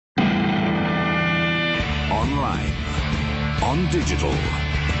on digital,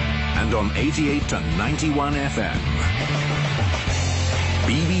 and on 88 to 91 FM.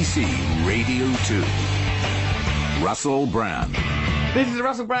 BBC Radio 2. Russell Brand. This is the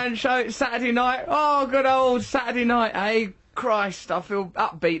Russell Brand Show. It's Saturday night. Oh, good old Saturday night, eh? Christ, I feel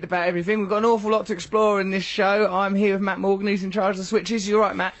upbeat about everything. We've got an awful lot to explore in this show. I'm here with Matt Morgan. He's in charge of the switches. You all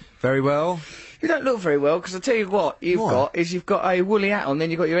right, Matt? Very well. You don't look very well, because I tell you what you've got a woolly hat on,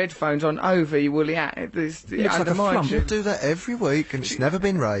 then you've got your headphones on over your woolly hat. It looks like a flump. You do that every week, and it's never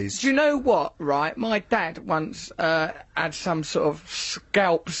been raised. Do you know what, right? My dad once had some sort of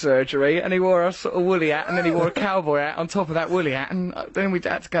scalp surgery, and he wore a sort of woolly hat, and then he wore a cowboy hat on top of that woolly hat, and then we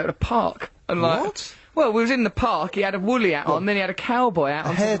had to go to the park. And What? Well, we was in the park, he had a woolly hat on, then he had a cowboy hat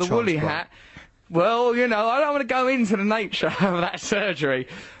on top of the woolly hat. Well, you know, I don't want to go into the nature of that surgery,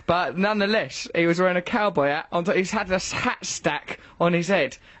 but nonetheless, he was wearing a cowboy hat on top. He's had a hat stack on his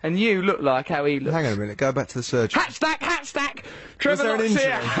head, and you look like how he looks. Hang on a minute, go back to the surgery. Hat stack! Trevor there an Locke's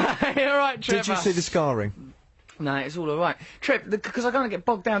injury? here. You're right, Trevor. Did you see the scarring? No, it's all alright. Trev, because I can't get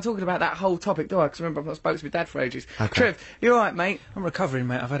bogged down talking about that whole topic, do I? Because remember, I spoke to my dad for ages. Okay. Trev, you alright, mate? I'm recovering,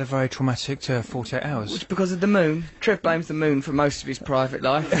 mate. I've had a very traumatic 48 hours. It's because of the moon. Trev blames the moon for most of his private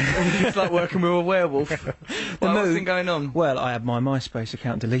life. It's like working with a werewolf. What's been going on? Well, I had my MySpace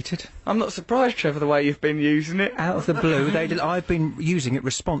account deleted. I'm not surprised, Trevor, the way you've been using it. Out of the blue, I've been using it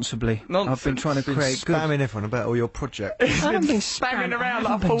responsibly. Nonsense. I've been trying to create good... Spamming everyone about all your projects. I haven't been spamming around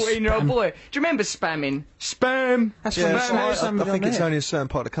like a 14-year-old boy. Do you remember spamming? Spam! That's Yeah, from I somebody think on it's there. only a certain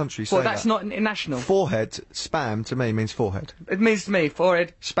part of the country. Well, say that's that. not international. Forehead, spam, to me, means forehead. It means to me,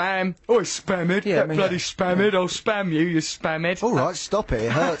 forehead, spam. Oh, spam it. Yeah, that I mean, bloody yeah. spam it. I'll spam you, you spam it. All right, stop it.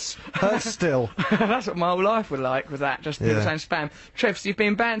 It hurts. Hurts still. That's what my whole life was like, with that. Just people saying spam. Trev, so you've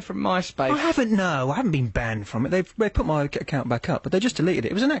been banned from MySpace. I haven't been banned from it. They put my account back up, but they just deleted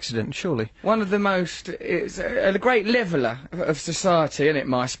it. It was an accident, surely. One of the most, it's a great leveller of society, isn't it,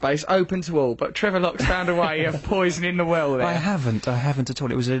 MySpace? Open to all, but Trevor Locke's found a way of poisoning the well there. I haven't at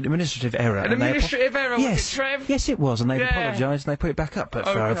all. It was an administrative error. An administrative error, was it, Trev? Yes, it was, and they've Yeah. apologised and they put it back up, but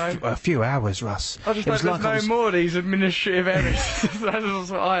Okay. for a few hours, Russ. I just It hope was there's like no more of these administrative errors.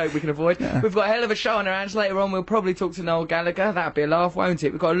 That's what I hope we can avoid. We've got a hell of a show on our hands. Later on, we'll probably talk to Noel Gallagher. That'd be a laugh, won't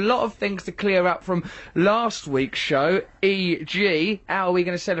it? We've got a lot of things to clear up from last week's show, e.g., how are we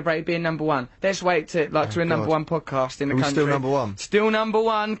going to celebrate being number one? Let's wait to, to a number one podcast in the Are we country. still number one? Still number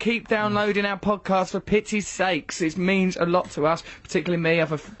one. Keep downloading our podcast for pity's sakes. It means a lot to us, particularly me. I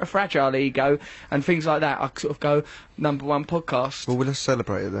have a fragile ego and things like that. I sort of go, number one podcast. Well, let's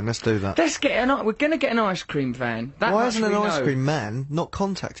celebrate it then. Let's do that. Let's get we're going to get an ice cream van. That Why much hasn't an we ice know. cream man not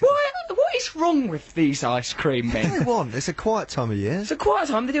contacted? What is wrong with these ice cream What do men? they want? It's a quiet time of year. It's a quiet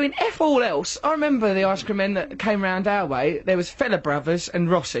time, they're doing F all else. I remember the ice cream men that came round our way. There was Fella Brothers and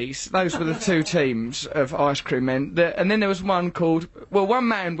Rossi's. Those were the two teams of ice cream men. And then there was one called... Well, one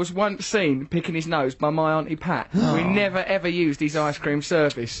man was once seen picking his nose by my Auntie Pat. We never ever used his ice cream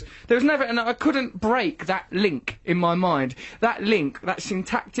service. There was never... And I couldn't break that link in my mind. That link, that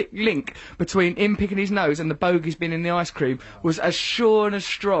syntactic link between him picking his nose and the bogies being in the ice cream was as sure and as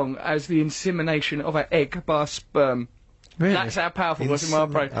strong as the insemination of an egg by sperm. Really? That's how powerful it was in my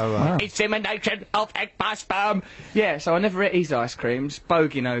brain. Oh, right. Wow. Insemination of egg by sperm. Yeah, so I never ate his ice creams,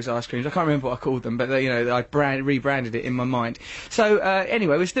 bogey nose ice creams. I can't remember what I called them, but I rebranded it in my mind. So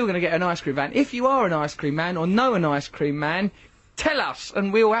anyway, we're still going to get an ice cream van. If you are an ice cream man or know an ice cream man, tell us,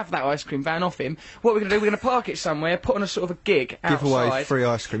 and we'll have that ice cream van off him. What we're going to do, we're going to park it somewhere, put on a sort of a gig outside. Give away free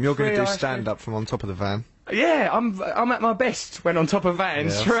ice cream. You're going Free to do ice stand up from on top of the van. Yeah, I'm at my best when on top of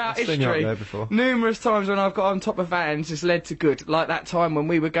vans Yeah, throughout I've seen you up history. there before. Numerous times when I've got on top of vans has led to good. Like that time when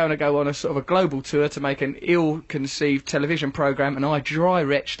we were going to go on a sort of a global tour to make an ill-conceived television programme, and I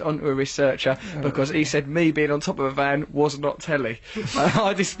dry-retched onto a researcher because he said me being on top of a van was not telly.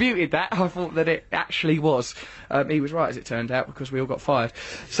 I disputed that. I thought that it actually was. He was right, as it turned out, because we all got fired.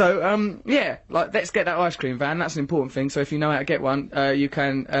 So, yeah, let's get that ice cream van. That's an important thing. So if you know how to get one, you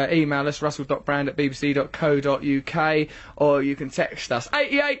can email us, russell.brand@bbc.co.uk, or you can text us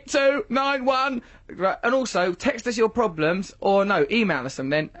 88291. Right, and also text us your problems, or no, email us them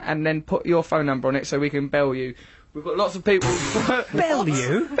then, and then put your phone number on it so we can bell you. We've got lots of people. Bell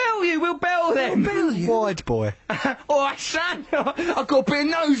you? Bell you, we'll bell them. Wide boy. Alright, son, I've got a bit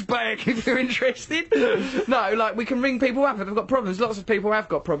of nose bag if you're interested. No, we can ring people up if they've got problems. Lots of people have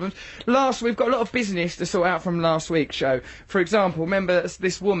got problems. We've got a lot of business to sort out from last week's show. For example, remember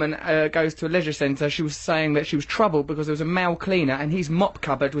this woman goes to a leisure centre. She was saying that she was troubled because there was a male cleaner and his mop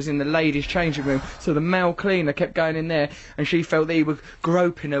cupboard was in the ladies' changing room. So the male cleaner kept going in there and she felt that he was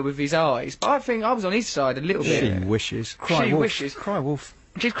groping her with his eyes. But I think I was on his side a little bit. She wishes. Cry She wolf. wishes. Cry wolf.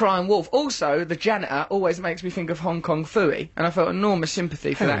 She's crying wolf. Also, the janitor always makes me think of Hong Kong Phooey, and I felt enormous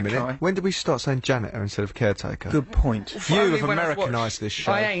sympathy for Hang on a that minute. guy. When did we start saying janitor instead of caretaker? Good point. You Only have when I've Americanised watched- this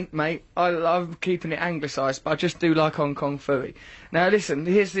show. I ain't, mate. I'm keeping it anglicised, but I just do like Hong Kong Phooey. Now listen,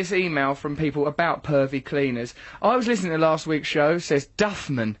 here's this email from people about pervy cleaners. I was listening to last week's show, says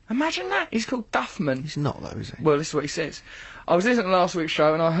Duffman. Imagine that, he's called Duffman. He's not though, is he? Well, this is what he says. I was listening to last week's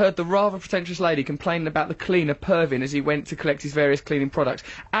show and I heard the rather pretentious lady complaining about the cleaner perving as he went to collect his various cleaning products.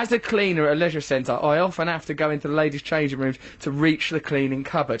 As a cleaner at a leisure centre, I often have to go into the ladies' changing rooms to reach the cleaning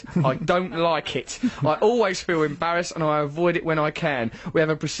cupboard. I don't like it. I always feel embarrassed and I avoid it when I can. We have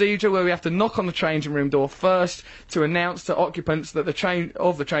a procedure where we have to knock on the changing room door first to announce to occupants that the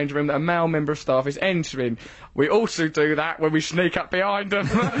changing room that a male member of staff is entering. We also do that when we sneak up behind them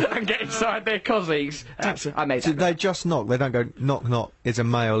and get inside their cozzies. I made Did that. they just knock? They don't go knock knock. Is a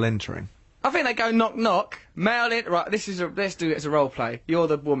male entering? I think they go knock knock, mail it. Right, let's do it as a role play. You're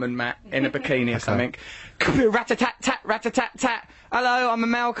the woman, Matt, in a bikini or something. Rat-a-tat-tat, rat-a-tat-tat. Hello, I'm a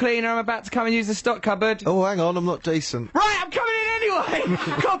male cleaner. I'm about to come and use the stock cupboard. Oh, hang on, I'm not decent. Right, I'm coming in anyway.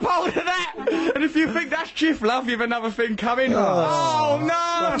 Got hold of that. And if you think that's jiff love, you've another thing coming. Oh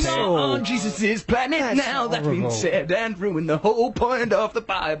no, that's not all. on Jesus' planet now. That's been said and ruined the whole point of the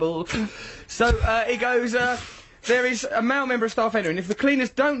Bible. So it goes. There is a male member of staff entering. If the cleaners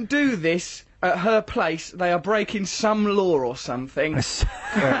don't do this at her place, they are breaking some law or something.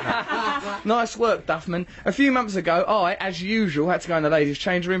 Nice work, Duffman. A few months ago, I, as usual, had to go in the ladies'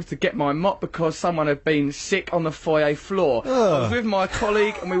 change room to get my mop because someone had been sick on the foyer floor. I was with my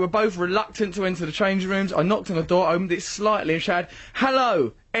colleague and we were both reluctant to enter the changing rooms. I knocked on the door, opened it slightly and shouted,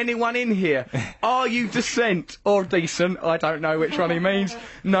 "Hello! Anyone in here? Are you decent or decent?" I don't know which one he means.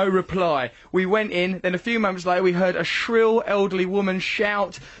 No reply. We went in, then a few moments later we heard a shrill elderly woman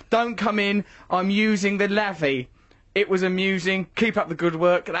shout, "Don't come in, I'm using the lavvy." It was amusing. Keep up the good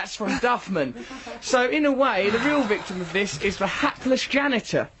work. That's from Duffman. So, in a way, the real victim of this is the hapless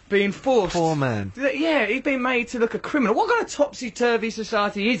janitor being forced. Poor man. Yeah, he's been made to look a criminal. What kind of topsy-turvy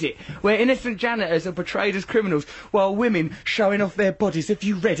society is it, where innocent janitors are portrayed as criminals, while women showing off their bodies? Have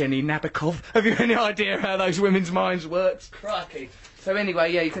you read any Nabokov? Have you any idea how those women's minds work? Crikey. So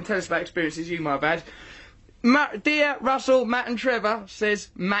anyway, yeah, you can tell us about experiences you, my bad. Dear Russell, Matt and Trevor, says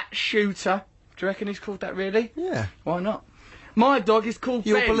Matt Shooter. Do you reckon he's called that, really? Yeah. Why not? My dog is called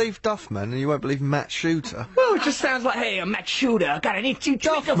You'll Ben. believe Duffman and you won't believe Matt Shooter. Well, it just sounds like, hey, I'm Matt Shooter, I got an itchy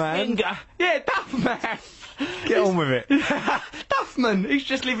trigger Duffman. finger. Yeah, Duffman. Get on with it. Duffman, he's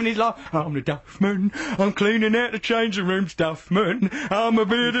just living his life. I'm the Duffman, I'm cleaning out the changing rooms, Duffman. I'm a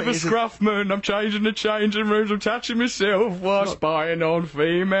bit of a scruffman, I'm changing the changing rooms, I'm touching myself while spying on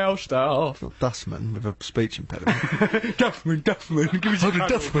female staff. Not Dustman with a speech impediment. Duffman, give us a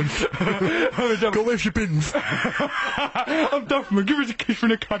cuddle. Duffman. I'm a Duffman. Go where's your bins? I'm Duffman, give us a kiss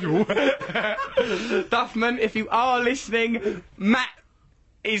and a cuddle. Duffman, if you are listening, Matt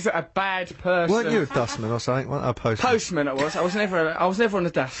is a bad person. Weren't you a dustman or something? Weren't you a postman? Postman I was never on the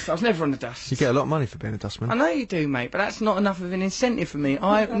dust. I was never on the dust. You get a lot of money for being a dustman. I know you do, mate, but that's not enough of an incentive for me.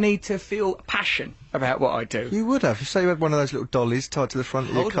 I need to feel passion about what I do. You would have. You say you had one of those little dollies tied to the front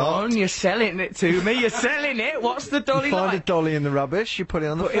of your Hold car. on, you're selling it to me. You're selling it. What's the dolly You find like? a dolly in the rubbish, you put it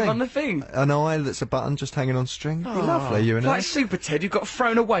on the Put thing. it on the thing. An eye that's a button just hanging on string. Be lovely, you and Like I. Super Ted, you got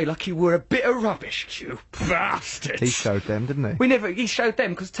thrown away like you were a bit of rubbish, you bastard. He showed them, didn't he? He showed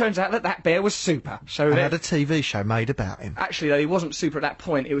them because it turns out that bear was super. So And they- had a TV show made about him. Actually, though, he wasn't super at that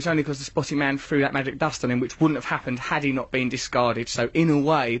point. It was only because the spotty man threw that magic dust on him, which wouldn't have happened had he not been discarded. So, in a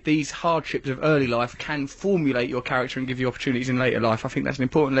way, these hardships of early life can formulate your character and give you opportunities in later life. I think that's an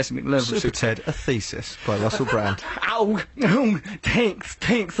important lesson we can learn from Super Ted, a thesis by Russell Brand. Ow! Thanks.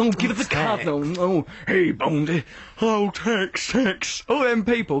 Oh, give us a cuddle. Oh, hey, Bondi. Oh, Tex. All them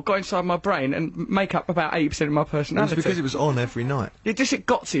people got inside my brain and make up about 80% of my It was personality. because it was on every night. It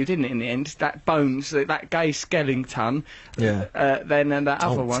got to, didn't it, in the end? That Bones, that gay Skellington. Yeah. Then and that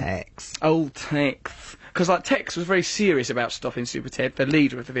other one. Tex. Old Tex. Because, like, Tex was very serious about stopping Super Ted, the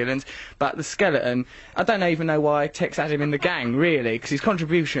leader of the villains, but the skeleton, I don't even know why Tex had him in the gang, really, because his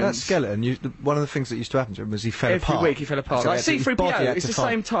contributions... That skeleton, one of the things that used to happen to him was he fell apart. Every week he fell apart. So Like his body C-3PO, had it's to the fight.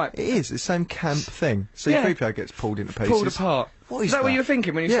 same type. It is, it's the same camp thing. C-3PO gets pulled into pieces. Pulled apart. What Is that what you were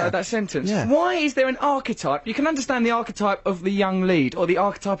thinking when you Yeah. started that sentence? Yeah. Why is there an archetype? You can understand the archetype of the young lead or the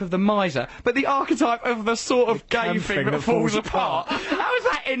archetype of the miser, but the archetype of the sort of gay camp thing that falls apart. How has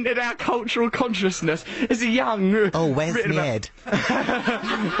that entered our cultural consciousness as a young... Oh, where's written my about-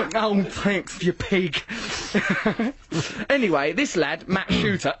 head? Oh, thanks, you pig. Anyway, this lad, Matt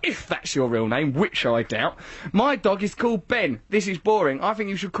Shooter, if that's your real name, which I doubt, my dog is called Ben. This is boring. I think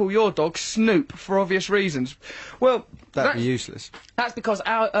you should call your dog Snoop for obvious reasons. Well, That'd be useless. that's because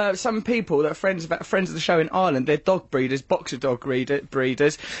some people that are friends of the show in Ireland, they're dog breeders, boxer dog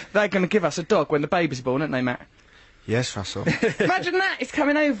breeders. They're going to give us a dog when the baby's born, aren't they, Matt? Yes, Russell. Imagine that! It's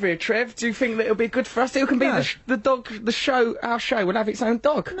coming over here, Trev. Do you think that it'll be good for us? It can be No. our show will have its own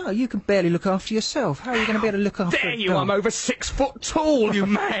dog. No, you can barely look after yourself. How are you going to be able to look after Dare a you, dog? I'm over 6 foot tall, you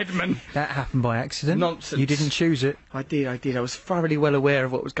madman! That happened by accident. Nonsense. You didn't choose it. I did. I was thoroughly well aware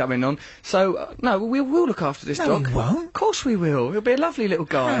of what was going on. So, no, we will look after this No, dog. we won't. Of course we will. He'll be a lovely little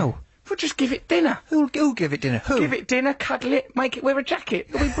guy. How? We'll just give it dinner. Who'll give it dinner? Who? Give it dinner, cuddle it, make it wear a jacket.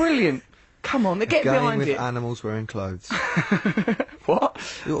 It'll be brilliant. Come on, get Game behind with it. animals wearing clothes. What?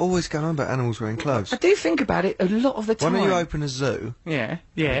 You're always going on about animals wearing clothes. I do think about it a lot of the Why time. don't you open a zoo? Yeah.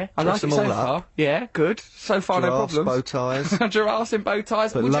 I Dress like it them so all up. far. Yeah, good. So far, Giraffes, no bow problems. ties. Giraffes in bow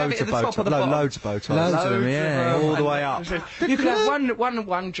ties. But Would you have loads it at of the bow top ties. or the bottom? Loads of bow ties. Loads of them, yeah. All the way up. You could have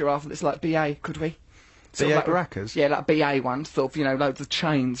one giraffe that's like BA, could we? Sort BA of like Baracas? Yeah, like BA one, sort of, loads of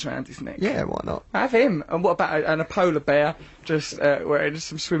chains around his neck. Yeah, why not? Have him. And what about a polar bear just wearing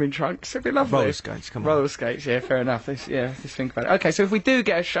some swimming trunks? It'd be lovely. Roller skates, come on. Roller skates, yeah, fair enough. Just think about it. Okay, so if we do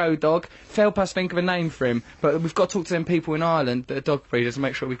get a show dog, help us think of a name for him. But we've got to talk to them people in Ireland that are dog breeders and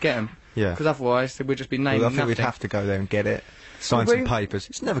make sure we get them. Yeah. Because otherwise we'd just be naming Well, I think nothing. we'd have to go there and get it. Sign Would some we? papers.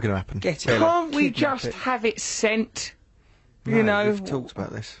 It's never going to happen. Get it. Can't we Kidnap just it. have it sent? No, we've talked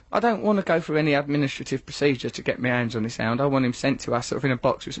about this. I don't want to go through any administrative procedure to get my hands on this hound. I want him sent to us sort of in a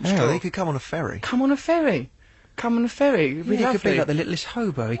box with some Yeah, straw. they could come on a ferry. Come on a ferry. It'd be Yeah, he lovely. could be like the littlest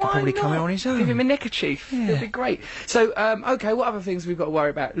hobo. He could Why probably come not? in on his Give him own. a neckerchief. It'll be great. So, okay, what other things we've got to worry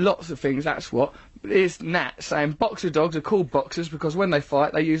about? Lots of things, that's what. Here's Nat saying boxer dogs are called boxers because when they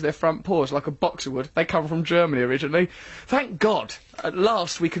fight, they use their front paws like a boxer would. They come from Germany originally. Thank God. At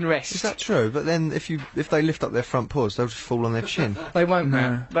last we can rest. Is that true? But then if they lift up their front paws, they'll just fall on their chin. They won't,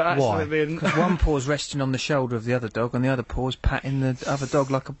 Matt. But that's Why? Because one paw's resting on the shoulder of the other dog, and the other paw's patting the other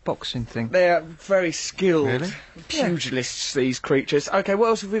dog like a boxing thing. They're very skilled Really? pugilists, these creatures. Okay, what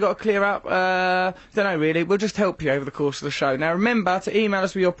else have we got to clear up? Don't know really. We'll just help you over the course of the show. Now remember to email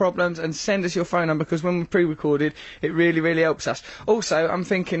us with your problems and send us your phone number because when we're pre-recorded, it really, really helps us. Also, I'm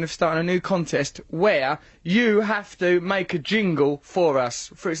thinking of starting a new contest where you have to make a jingle for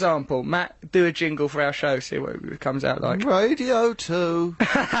us. For example, Matt, do a jingle for our show, see what it comes out like. Radio 2.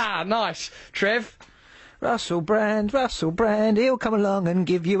 Haha, nice. Trev? Russell Brand, he'll come along and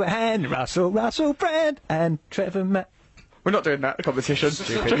give you a hand. Russell Brand, and Trevor Matt. We're not doing that competition.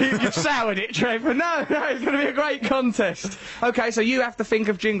 You've soured it, Trevor. No, it's going to be a great contest. Okay, so you have to think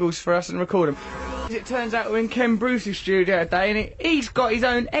of jingles for us and record them. It turns out we're in Ken Bruce's studio today, and he's got his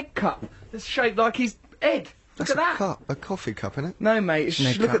own egg cup that's shaped like his head. Look That's at that. a coffee cup, isn't it? No, mate, it's An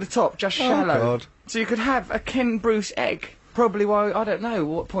egg look cup. at the top, just shallow. God. So you could have a Ken Bruce egg. Probably why, I don't know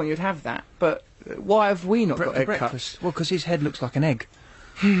what point you'd have that, but why have we not got egg Breakfast. Well, because his head looks like an egg. cups?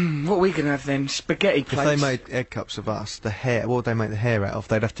 What are we going to have then? Spaghetti If plates? they made egg cups of us, the hair, what would they make the hair out of?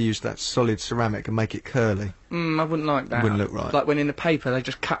 They'd have to use that solid ceramic and make it curly. I wouldn't like that. Wouldn't look right. Like when in the paper they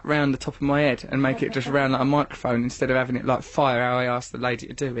just cut round the top of my head and make it just round like a microphone instead of having it like fire how I asked the lady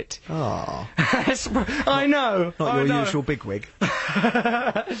to do it. Ah, I know. not I your know. usual bigwig.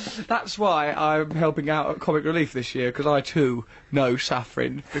 That's why I'm helping out at Comic Relief this year, because I too know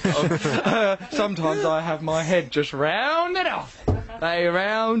suffering. Because sometimes I have my head just rounded off. They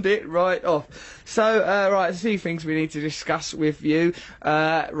round it right off. So, right, a few things we need to discuss with you.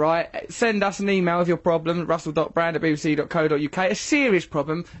 Right, send us an email with your problem, russell.brand@bbc.co.uk. A serious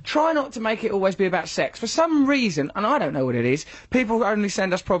problem. Try not to make it always be about sex. For some reason, and I don't know what it is, people only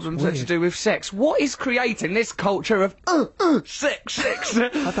send us problems that to do with sex. What is creating this culture of sex?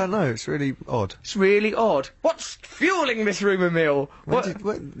 I don't know, it's really odd. It's really odd. What's fueling this rumour mill? What?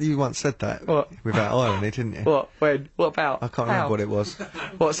 You once said that What? without irony, didn't you? What? When? What about? I can't How? remember what it was.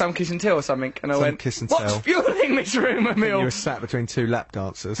 What? Some kiss and tell or something? And I Some went. kiss and What's tell. fueling this rumour mill? You were sat between two lap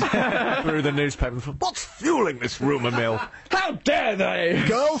dancers through the newspaper and thought, what's fueling this rumour mill? How dare they?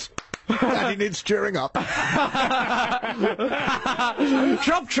 Girls, Daddy needs cheering up.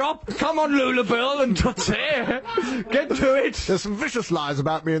 Chop chop! Come on, Lulabill and Tootsie! Get to it! There's some vicious lies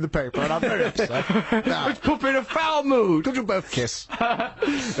about me in the paper and I'm very upset. Now, It's put me in a foul mood. could you both kiss?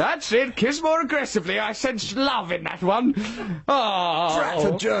 That's it. Kiss more aggressively. I sensed love in that one. Drat,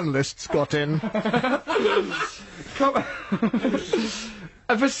 Oh. a journalist's got in. Come-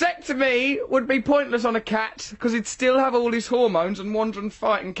 A vasectomy would be pointless on a cat because he'd still have all his hormones and wander and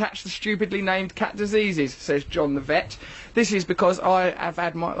fight and catch the stupidly named cat diseases, says John the vet. This is because I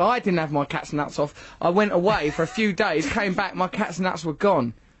didn't have my cat's nuts off. I went away for a few days, came back, my cat's nuts were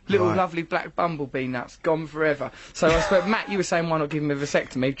gone. Little Right. lovely black bumblebee nuts, gone forever. So I suppose, Matt, you were saying why not give him a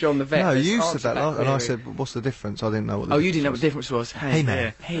vasectomy? John the vet. No, has you said answered that last, and I query. said, what's the difference? I didn't know what the Oh, difference you didn't know what was. the difference was. Hey,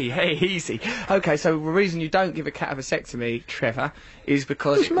 man. Hey, easy. Okay, so the reason you don't give a cat a vasectomy, Trevor, is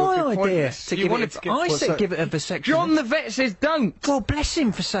because It's it would my be idea pointless. to You give wanted it. to give... I said so- give it a vasectomy. John the vet says don't. Well, bless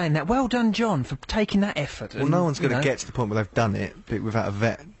him for saying that. Well done, John, for taking that effort. Well, and, no one's going you to know. get to the point where they've done it but without a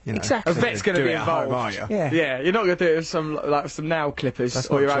vet, you know. Exactly. A vet's going to Do be it at home, involved. are you? Yeah. Yeah, you're not going to do it with some nail clippers That's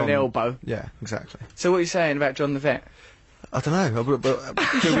or not your own John. elbow. Yeah, exactly. So what are you saying about John the vet? I don't know, but do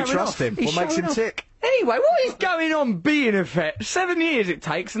we showing trust off. him? He's What makes showing him off. tick? Anyway, what is going on being a vet? 7 years it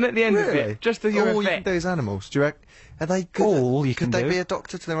takes, and at the end of Really? it, just that you're All a you can vet. do is animals. Do you reckon? Are they good? All you could can they do. be a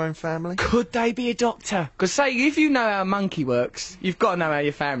doctor to their own family? Could they be a doctor? Because say, if you know how a monkey works, you've got to know how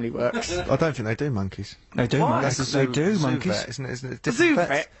your family works. I don't think they do monkeys. They do, Why? monkeys. That's a They zoo- do, zoo monkeys. vet, isn't it? Isn't it? A Different zoo vets?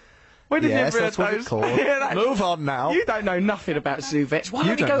 vet? When did you Yes, ever that's heard what those? it's called. Yeah, that- Move on now. You don't know nothing about zoo vets. Why You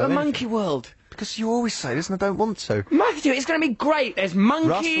don't we don't go to know Monkey anything. World? Because you always say this and I don't want to. Matthew, it's going to be great. There's Russell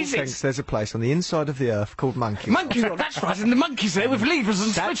monkeys. thinks It's there's a place on the inside of the earth called Monkey. Monkey World. That's right. And the monkeys there with levers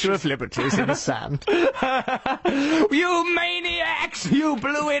and switches. Liberties in the sand. You maniacs! You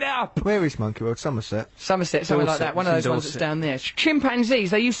blew it up. Where is Monkey World? Somerset. Somerset, something like Dorset, that. One of it's those in ones that's Dorset. down there.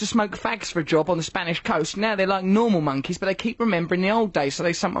 Chimpanzees, they used to smoke fags for a job on the Spanish coast. Now they're like normal monkeys, but they keep remembering the old days, so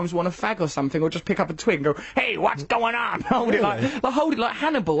they sometimes want a fag or something, or just pick up a twig and go, "Hey, what's going on?" Hold it hold it like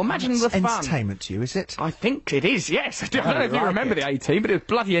Hannibal. Imagine the fun. Entertainment to you, is it? I think it is. Yes. I don't know if you like remember it. the 18, but it was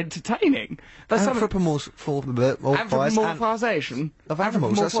bloody entertaining. There's some anthropomorphisation of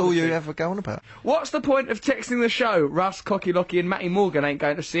animals. That's all you Anthropomorphism. ever go on about. What's the point of texting the show? Russ, Cocky Locky and Matty Morgan ain't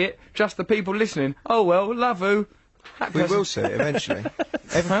going to see it. Just the people listening. Oh well, love who. That We person- will see it eventually.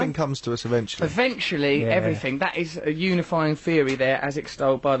 Everything comes to us eventually. Eventually, Yeah. everything. That is a unifying theory there, as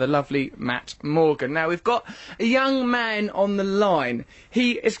extolled by the lovely Matt Morgan. Now, we've got a young man on the line.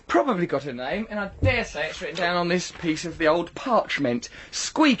 He has probably got a name, and I dare say it's written down on this piece of the old parchment.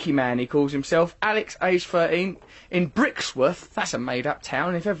 Squeaky Man, he calls himself. Alex, age 13, in Brixworth. That's a made-up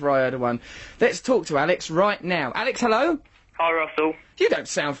town, if ever I heard of one. Let's talk to Alex right now. Alex, hello? Hi, Russell. You don't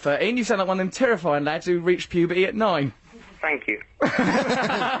sound 13. You sound like one of them terrifying lads who reached puberty at 9. Thank you.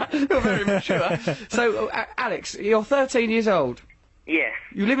 You're very mature. So, Alex, you're 13 years old. Yes,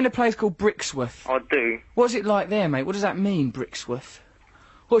 You live in a place called Brixworth. I do. What's it like there, mate? What does that mean, Brixworth?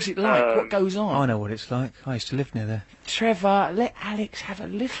 What's it like? What goes on? I know what it's like. I used to live near there. Trevor, let Alex have a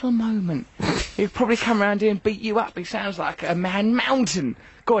little moment. He'll probably come round here and beat you up. He sounds like a man mountain.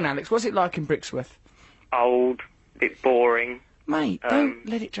 Go on, Alex. What's it like in Brixworth? Old, bit boring. Mate, don't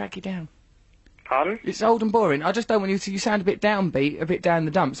let it drag you down. Pardon? It's old and boring. I just don't want you to... You sound a bit downbeat, a bit down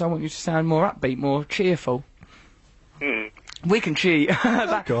the dumps. I want you to sound more upbeat, more cheerful. We can cheer you.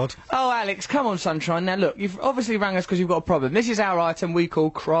 God. Oh, Alex, come on, sunshine. Now, look, you've obviously rang us because you've got a problem. This is our item we call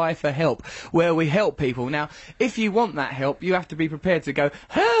Cry for Help, where we help people. Now, if you want that help, you have to be prepared to go,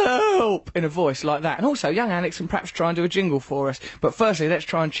 help, in a voice like that. And also, young Alex can perhaps try and do a jingle for us. But firstly, let's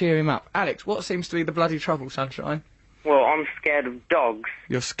try and cheer him up. Alex, what seems to be the bloody trouble, sunshine? Well, I'm scared of dogs.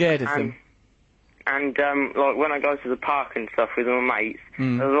 You're scared of them. And, like, when I go to the park and stuff with my mates,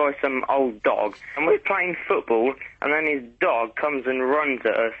 there's always some old dog. And we're playing football, and then his dog comes and runs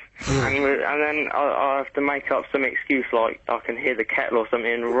at us. And then I have to make up some excuse, like, I can hear the kettle or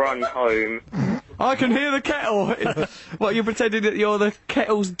something, and run home. I can hear the kettle. What, you're pretending that you're the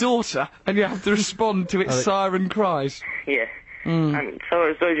kettle's daughter, and you have to respond to its siren cries? Yeah. And so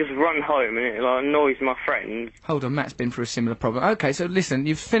I just run home, and it like, annoys my friends. Hold on, Matt's been through a similar problem. Okay, so listen,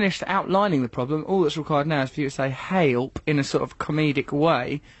 you've finished outlining the problem. All that's required now is for you to say help in a sort of comedic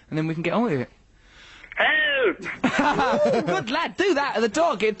way, and then we can get on with it. Help! Good lad, do that at the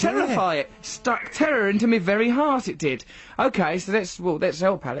dog. It'd terrify it. Stuck terror into me very heart, it did. Okay, so let's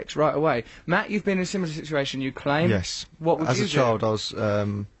help Alex right away. Matt, you've been in a similar situation, you claim. Yes. What would As you a child, I was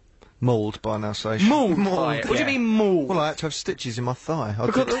mauled by an Alsatian. Mauled by it. What do you mean mauled? Well, I had to have stitches in my thigh.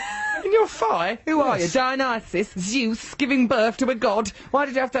 Because in your thigh? Who are you? Dionysus? Zeus? Giving birth to a god? Why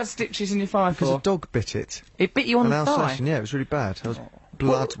did you have to have stitches in your thigh Because for? a dog bit it. It bit you on An the thigh? Alsatian, yeah, it was really bad. There was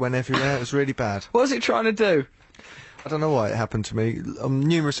blood went everywhere. It was really bad. What was it trying to do? I don't know why it happened to me. On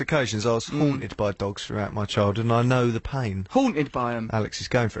numerous occasions, I was haunted by dogs throughout my childhood, and I know the pain Haunted by them. Alex is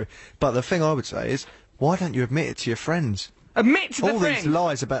going through. But the thing I would say is, why don't you admit it to your friends? Admit to the All thing. these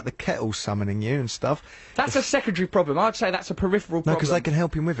lies about the kettle summoning you and stuff. That's a secondary problem. I'd say that's a peripheral No, problem. because they can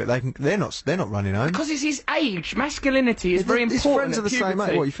help him with it. They're not running home. Because it's his age. Masculinity is very His important. friends are the at same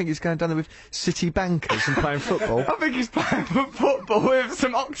puberty. age. What, you think he's going down there with city bankers and playing football? I think he's playing football with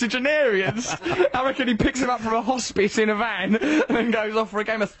some octogenarians. I reckon he picks him up from a hospice in a van and then goes off for a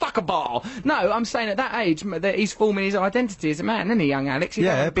game of thuckaball. No, I'm saying at that age that he's forming his identity as a man, isn't he, young Alex? You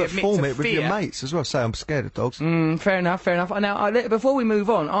don't Yeah, want to be but admit form to it with your fear. mates as well. Say, I'm scared of dogs. Fair enough, fair enough. Now, before we move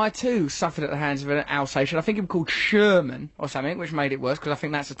on, I too suffered at the hands of an Alsatian. I think him called Sherman or something, which made it worse because I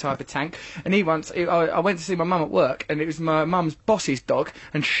think that's a type of tank. And I went to see my mum at work, and it was my mum's boss's dog,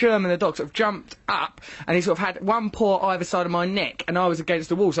 and Sherman the dog sort of jumped up, and he sort of had one paw either side of my neck, and I was against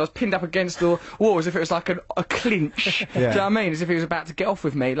the wall, so I was pinned up against the wall as if it was like a clinch. Do you know what I mean? As if he was about to get off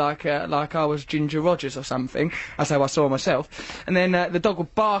with me, like I was Ginger Rogers or something. That's how I saw myself. And then the dog was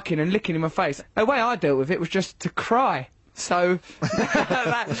barking and licking in my face. The way I dealt with it was just to cry. So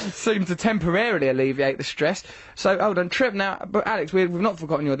that seemed to temporarily alleviate the stress. So hold on, Trev. Now, but Alex, we've not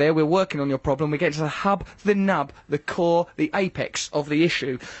forgotten you're there. We're working on your problem. We get to the hub, the nub, the core, the apex of the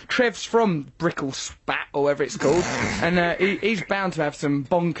issue. Trev's from Bricklespat, or whatever it's called, and he's bound to have some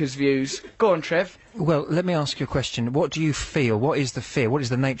bonkers views. Go on, Trev. Well, let me ask you a question. What do you feel? What is the fear? What is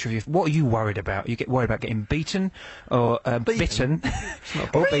the nature of your... What are you worried about? You get worried about getting beaten or bitten?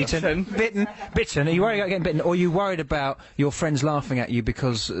 Or beaten? Bitten. Are you worried about getting bitten? Or are you worried about your friends laughing at you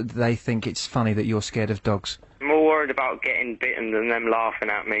because they think it's funny that you're scared of dogs? I'm more worried about getting bitten than them laughing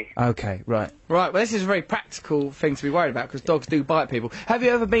at me. Okay, right. Right, well, this is a very practical thing to be worried about, because dogs do bite people. Have you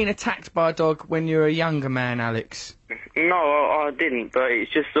ever been attacked by a dog when you were a younger man, Alex? No, I didn't, but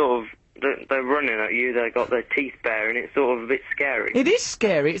it's just sort of... They're running at you, they've got their teeth bare, and it's sort of a bit scary. It is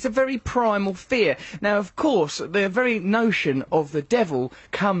scary. It's a very primal fear. Now, of course, the very notion of the devil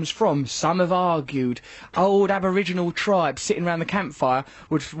comes from, some have argued, old Aboriginal tribes sitting around the campfire,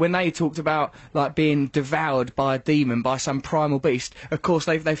 which, when they talked about, like, being devoured by a demon, by some primal beast, of course,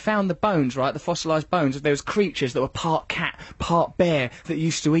 they found the bones, right, the fossilised bones. There was creatures that were part cat, part bear, that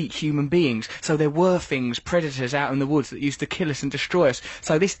used to eat human beings. So there were things, predators out in the woods that used to kill us and destroy us.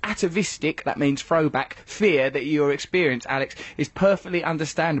 So this atavistic, that means throwback, fear that you're experiencing, Alex, is perfectly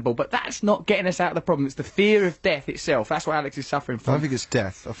understandable, but that's not getting us out of the problem. It's the fear of death itself. That's what Alex is suffering I from. don't think it's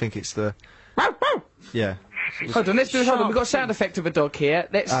death. I think it's the... Yeah. Hold on, hold on. We've got a sound effect of a dog here.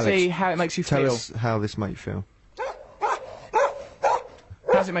 Let's Alex, see how it makes you Tell feel. us how this makes you feel.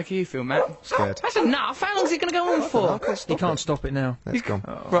 How does it make you feel, Matt? Scared. That's enough. How long's it going to go on for? You can't stop it now. That's gone.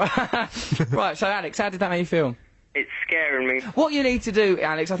 Right, so Alex, how did that make you feel? It's scaring me. What you need to do,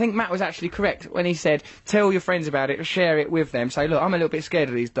 Alex, I think Matt was actually correct when he said, tell your friends about it, share it with them. Say, look, I'm a little bit scared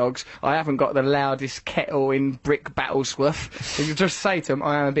of these dogs. I haven't got the loudest kettle in Brick Battlesworth. You just say to them,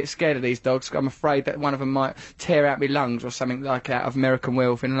 I am a bit scared of these dogs. I'm afraid that one of them might tear out my lungs or something like out of American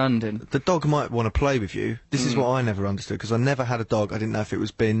Werewolf in London. The dog might want to play with you. This is what I never understood, because I never had a dog. I didn't know if it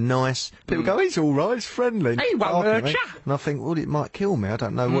was being nice. People go, he's all right, he's friendly. He won't Barking at hurt me. ya. And I think, well, it might kill me. I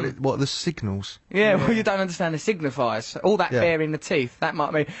don't know what are the signals. Yeah, well, you don't understand the signifiers. All that bare in the teeth, that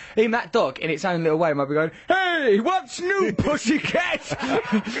might mean... Even that dog, in its own little way, might be going, hey, what's new, pussycat?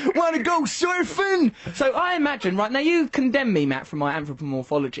 Wanna go surfing? So I imagine, right, now you condemn me, Matt, from my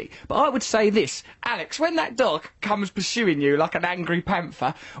anthropomorphology, but I would say this, Alex, when that dog comes pursuing you like an angry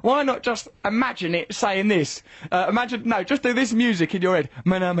panther, why not just imagine it saying this? Just do this music in your head.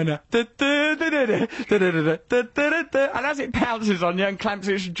 Mana mana. And as it pounces on you and clamps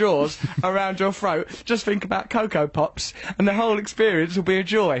its jaws around your throat, just think about Cocoa Pops, and the whole experience will be a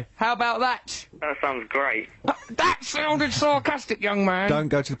joy. How about that? That sounds great. That sounded sarcastic, young man. Don't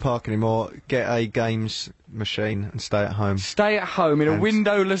go to the park anymore. Get a games machine and stay at home. Stay at home in a And-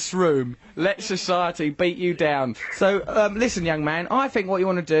 windowless room. Let society beat you down. So, listen, young man, I think what you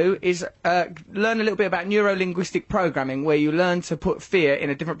want to do is learn a little bit about neuro-linguistic programming, where you learn to put fear in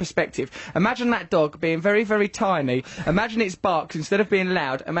a different perspective. Imagine that dog being very, very tiny. Imagine its barks, instead of being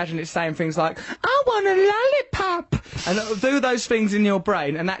loud, imagine it saying things like, I want a lollipop! And it'll do those things in your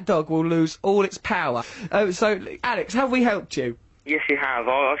brain, and that dog will lose all its power. So, Alex, have we helped you? Yes, you have.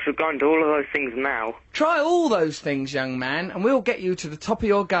 I should go into all of those things now. Try all those things, young man, and we'll get you to the top of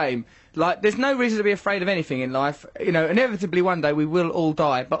your game. Like, there's no reason to be afraid of anything in life. You know, inevitably one day we will all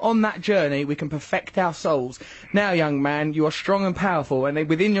die, but on that journey we can perfect our souls. Now, young man, you are strong and powerful, and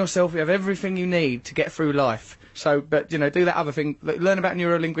within yourself you have everything you need to get through life. So, but, you know, do that other thing. Learn about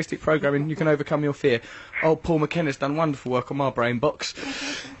neuro-linguistic programming, you can overcome your fear. Old Paul McKenna's done wonderful work on my brain box.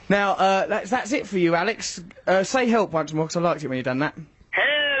 Now, that's it for you, Alex. Say help once more, because I liked it when you done that.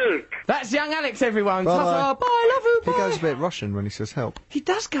 Help! help. That's young Alex, everyone. Bye. Ta-ta, bye, love you, He bye. goes a bit Russian when he says help. He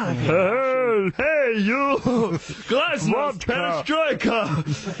does go a bit. Hey, you! Glasnost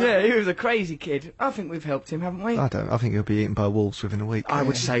perestroika! Yeah, he was a crazy kid. I think we've helped him, haven't we? I think he'll be eaten by wolves within a week. I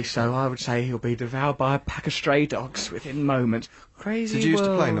would say so. I would say he'll be devoured by a pack of stray dogs within moments. Crazy Did you used to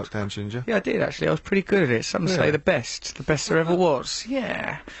play world. Knockdown Ginger? Yeah, I did actually. I was pretty good at it. Some say Really? the best there ever was.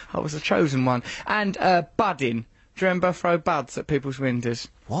 Yeah, I was the chosen one. And budding. Do you remember throw buds at people's windows?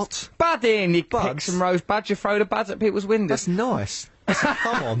 What? Budding! You pick Buds? some rose buds, you throw the buds at people's windows. That's nice.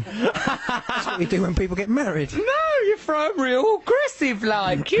 Come on. That's what we do when people get married. No, you throw them real aggressive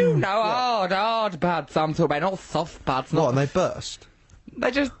like. You know, hard buds I'm talking about, not soft buds. What, Not and they burst? They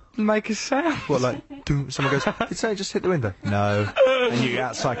just make a sound. What, like, doom, someone goes, did say just hit the window? No. And you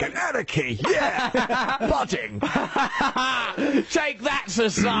outside go, anarchy, yeah! Budding! Take that,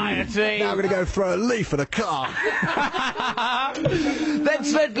 society! Now I'm going to go throw a leaf at a car.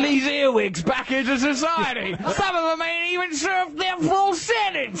 Let's let these earwigs back into society. Some of them ain't even served their full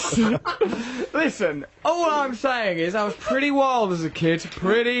sentence. Listen, all I'm saying is I was pretty wild as a kid.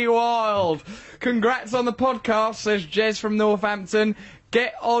 Pretty wild. Congrats on the podcast, says Jez from Northampton.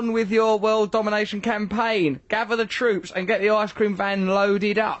 Get on with your world domination campaign. Gather the troops and get the ice cream van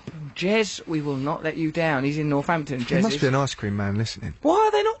loaded up. Jez, we will not let you down. He's in Northampton, Jez. There must is. be an ice cream man listening. Why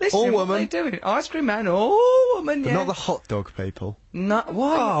are they not listening? All What are woman. they doing? Ice cream man, all woman, But yeah. not the hot dog people. No,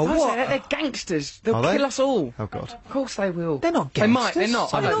 why? Oh, Don't say what? that, they're gangsters. They'll Are they? kill us all. Oh, God. Of course they will. They're not They might, they're gangsters.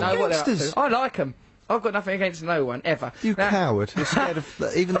 not. I They're don't not know what they're up gangsters. to. I like them. I've got nothing against no one, ever. You Now- coward. You're scared of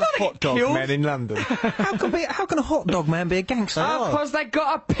even the don't hot get dog killed. men in London. How can a hot dog man be a gangster? Oh. Because they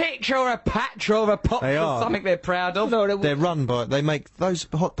got a picture or a patch or a pop They or are. something they're proud of. They're run by, they make, those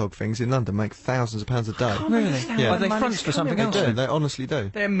hot dog things in London make thousands of pounds a day. Really? Yeah. Are they Money's fronts for something coming. else? They do, then? they honestly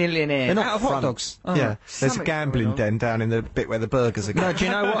do. They're millionaires. They're not Out of hot fronts. dogs? Oh. Yeah, there's a Something's gambling going on. den down in the bit where the burgers are No, going. do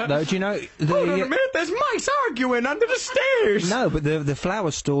you know what though? Do you know Hold on a the? minute, there's mice arguing under the stairs. No, but the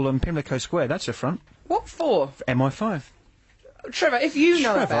flower stall on Pimlico Square, that's a front. What for? MI5. Trevor, if you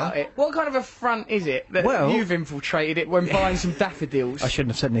know Trevor? about it, what kind of a front is it that Well- you've infiltrated it when buying some daffodils? I shouldn't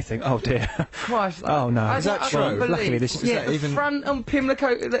have said anything. Oh dear. Christ. Oh, no. I Is don't- that I true? can't believe- Luckily this is- Yeah, that the even- front on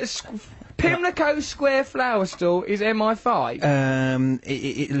Pimlico Square flower stall is MI5.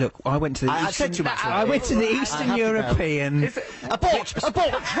 Look, I went to the. I Eastern, said too much. I went to the Eastern have to go. European. Abort!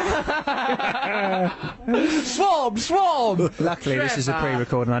 Swab! Luckily, this is a Trevor.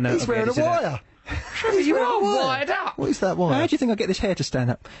 pre-recording. I know. He's it'll be wearing a edited out. wire. Trevor, you wearing are a wire. wired up. What is that How wire? do you think I get this hair to stand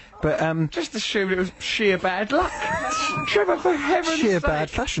up? But Just assumed it was sheer bad luck. Trevor, for heaven's Sheer sake. bad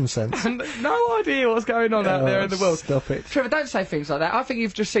fashion sense. No idea what's going on out there in the world. Stop it. Trevor, don't say things like that. I think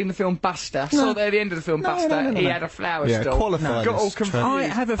you've just seen the film Buster. Saw there at the end of the film Buster. no, He no. had a flower Yeah, stall. qualify Got all this, confused. Trevor. I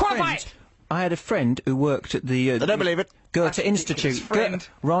have a Qualify friend. it. I had a friend who worked at the. I don't believe it. Goethe That's Institute. his friend.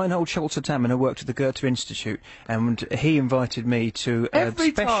 Reinhold Scholzer-Tammen, who worked at the Goethe Institute, and he invited me to a Every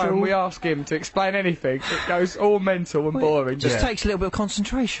special. time we ask him to explain anything, it goes all mental and boring. Just takes a little bit of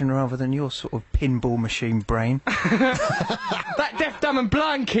concentration rather than your sort of pinball machine brain. That deaf, dumb and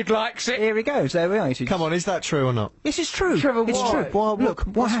blind kid likes it. Here he goes. There we are. Come on, is that true or not? This is true. Trevor, it's why? true. Why, Look,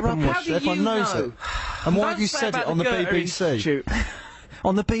 what what's happened rubbish? How do Everyone you knows know? it. And why Don't have you say said it about on the Goethe BBC? Institute.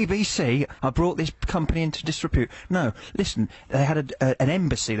 On the BBC, I brought this company into disrepute. No, listen, they had an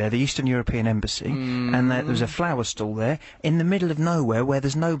embassy there, the Eastern European Embassy, and there was a flower stall there, in the middle of nowhere, where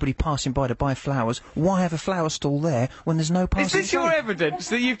there's nobody passing by to buy flowers. Why have a flower stall there when there's no Is passing this your by? evidence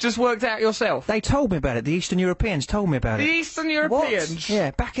that you've just worked out yourself? They told me about it. The Eastern Europeans told me about The it. Eastern Europeans? Yeah,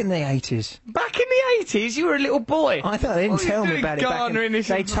 back in the 80s. Back in the 80s, you were a little boy. I thought they didn't What are you tell me doing about it back garnering in... this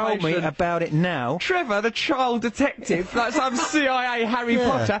They told me information? about it now. Trevor, the child detective, like some CIA Harry Yeah.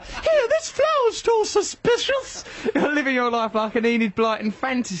 Potter. Here, this flower stall's suspicious. You're living your life like an Enid Blyton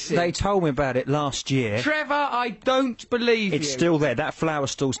fantasy. They told me about it last year. Trevor, I don't believe It's you. still there. That flower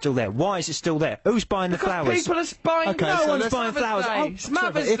stall's still there. Why is it still there? Who's buying the Because flowers? people are spying. Okay, no so one's let's- buying Mother's flowers. Day. It's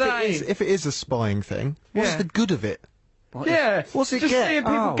Mother's Day. If it is a spying thing, what's Yeah. the good of it? Yeah. What's it Just get? seeing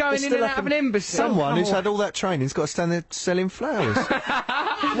people Oh, going They in still and have out of to- an embassy. Someone who's had all that training's got to stand there selling flowers.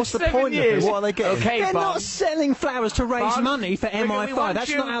 What's the 7 point years. of it? What are they getting? Okay, They're Bob. not selling flowers to raise Bob, money for we MI5. want That's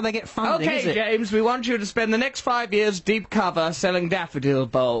you- not how they get funding, Okay, is it? James, we want you to spend the next 5 years deep cover selling daffodil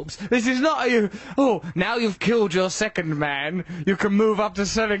bulbs. This is not you. Oh, now you've killed your second man, you can move up to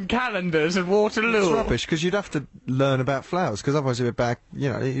selling calendars at Waterloo. It's rubbish because you'd have to learn about flowers because otherwise it would be back.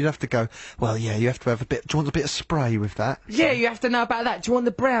 You know, you'd have to go. Well, yeah, you have to have a bit. Do you want a bit of spray with that? Yeah, you have to know about that. Do you want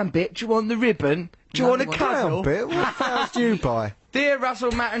the brown bit? Do you want the ribbon? Do you want a Hang cuddle? on, Bill. What flowers do you buy? Dear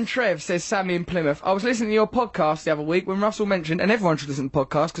Russell, Matt and Trev, says Sammy in Plymouth. I was listening to your podcast the other week when Russell mentioned, and everyone should listen to the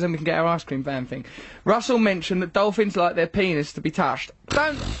podcast because then we can get our ice cream van thing. Russell mentioned that dolphins like their penis to be touched.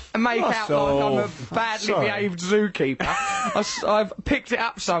 Don't make out like I'm a badly behaved zookeeper. I've picked it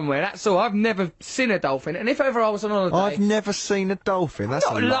up somewhere, that's all. I've never seen a dolphin, and if ever I was on holiday... I've never seen a dolphin. That's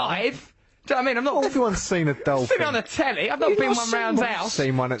not a lie. live. Do you know what I mean? I'm not... Everyone's seen a dolphin. Seen on a telly. I've not been one round house.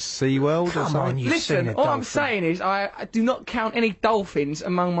 Seen one at SeaWorld or Come something? on, you've seen Listen, a all I'm dolphin. saying is I do not count any dolphins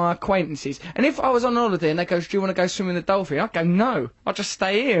among my acquaintances. And if I was on holiday and they goes, do you want to go swim with the dolphin? I'd go, no. I'll just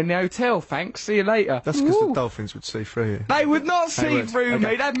stay here in the hotel, thanks. See you later. That's because the dolphins would see through you. They would not see would. through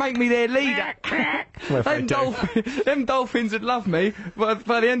me. They'd make me their leader. Well, if they do. Them dolphins would love me. But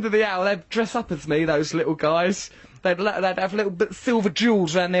by the end of the hour, they'd dress up as me, those little guys. They'd have little bit silver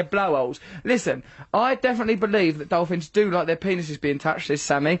jewels around their blowholes. Listen, I definitely believe that dolphins do like their penises being touched, says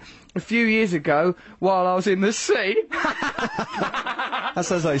Sammy. A few years ago, while I was in the sea... That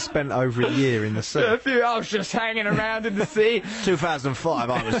sounds like he spent over a year in the sea. I was just hanging around in the sea. 2005,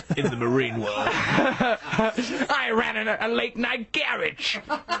 I was in the marine world. I ran in a late night garage.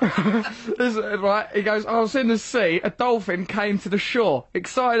 Right, he goes, I was in the sea, a dolphin came to the shore.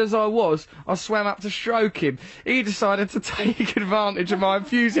 Excited as I was, I swam up to stroke him. He decided to take advantage of my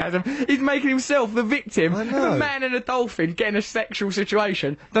enthusiasm. He's making himself the victim. I know. The man and a dolphin get in a sexual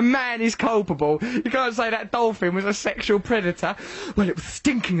situation. The man is culpable. You can't say that dolphin was a sexual predator. Well, it was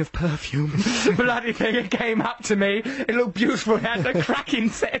stinking of perfume. The bloody thing, it came up to me. It looked beautiful. It had a cracking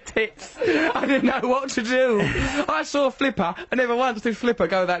set of tits. I didn't know what to do. I saw Flipper, and never once did Flipper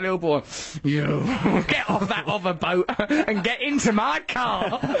go, that little boy, you get off that other boat and get into my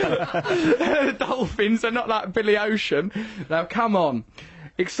car. Dolphins are not like Billy Ocean. Now, come on.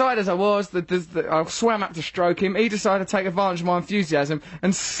 Excited as I was, I swam up to stroke him. He decided to take advantage of my enthusiasm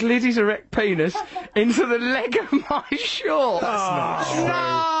and slid his erect penis into the leg of my shorts. No!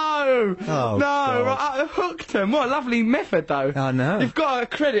 Oh, no! God. Right, I hooked him. What a lovely method, though. I know. You've got to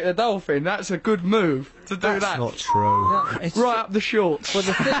credit a dolphin. That's a good move to do That's that. not true. It's- Right up the shorts.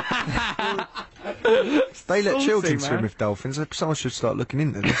 They let Saucy, children man. swim with dolphins. Someone should start looking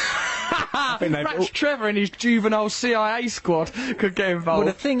into this. Perhaps Trevor and his juvenile CIA squad could get involved.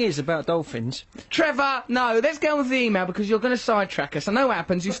 Well, the thing is about dolphins. Trevor, no, let's go on with the email because you're going to sidetrack us. I know what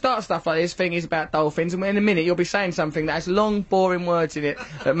happens. You start stuff like this thing is about dolphins, and in a minute you'll be saying something that has long, boring words in it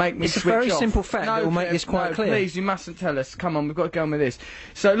that make me It's a switch very off. simple fact that will make Trev, this quite no, clear. Please, you mustn't tell us. Come on, we've got to go on with this.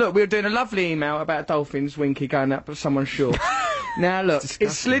 So, look, we were doing a lovely email about dolphins, Winky, going up someone's shore. Now, look, it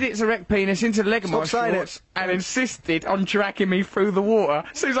slid its erect penis into the leg of my saying shorts and insisted on dragging me through the water.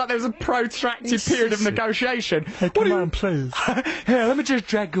 Seems like there was a protracted period of negotiation. Hey, Come on, please. Here, let me just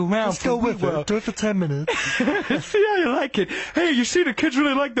drag you around. Let's go with it. Do it for 10 minutes. See how you like it. Hey, you see, the kids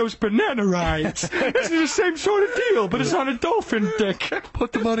really like those banana rides. This is the same sort of deal, but it's on a dolphin dick.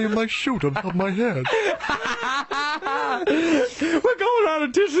 Put the money in my chute on top of my head. We're going on a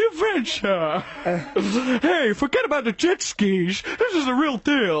Disney adventure. Hey, forget about the jet skis. This is the real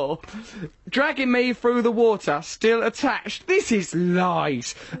deal. Dragging me through the water, still attached. This is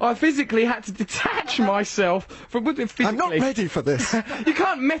lies. I physically had to detach myself from... Physically. I'm not ready for this. You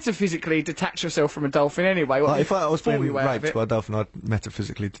can't metaphysically detach yourself from a dolphin anyway. Like, if I was being Full way out of raped it. by a dolphin, I'd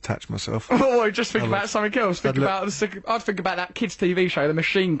metaphysically detach myself. Oh, just think about something else. I'd I'd think about that kids' TV show, The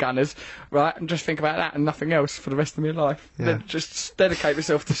Machine Gunners, right? And just think about that and nothing else for the rest of my life. Yeah. Then just dedicate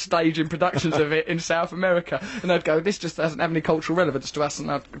myself to staging productions of it in South America. And I'd go, this just doesn't have any cultural relevance to us.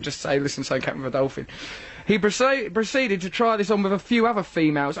 And I'd just say, listen, so Captain with a Dolphin. He proceeded to try this on with a few other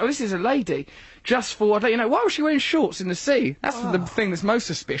females. Oh, this is a lady. Just for, I'd let you know, why was she wearing shorts in the sea? That's the thing that's most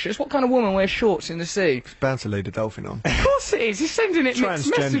suspicious. What kind of woman wears shorts in the sea? It's bound to lead a dolphin on. Of course it is. He's sending it mixed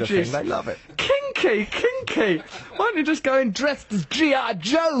Transgender messages. thing, they love it. Kinky, kinky. Why don't you just go in dressed as G.I.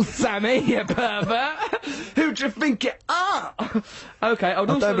 Joe, Sammy, you pervert? Who do you think you are? Okay, I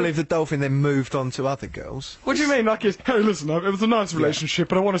don't believe the dolphin then moved on to other girls. What do you mean? Like, hey, listen, it was a nice relationship,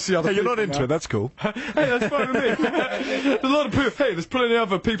 but I want to see other Hey, you're people not into now. it, that's cool. Hey, that's fine with me. There's a lot of people. Hey, there's plenty of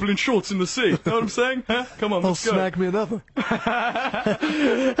other people in shorts in the sea. Know what I'm saying? Huh? Come on, I'll let's go. snag me another.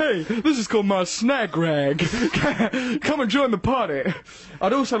 Hey, this is called my snag rag. Come and join the party.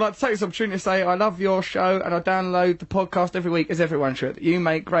 I'd also like to take this opportunity to say I love your show and I download the podcast every week, as everyone should. You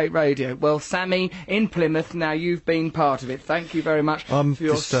make great radio. Well, Sammy in Plymouth, now you've been part of it. Thank you very much I'm for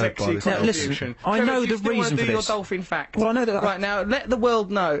your disturbed by sexy this. Now, contribution. listen, I Trevor, know do you the still wanna reason do for your this. dolphin fact. Well, I know that- Right, now, let the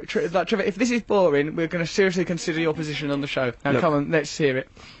world know. Trevor, if this is boring, we're going to seriously consider your position on the show. Now, Look. come on, let's hear it.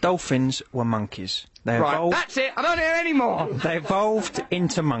 Dolphins were monkeys. They Right, evolved. that's it. I don't hear any more. They evolved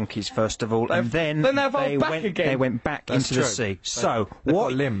into monkeys first of all, and then they evolved back went, again. They went back into the true. sea. So They've what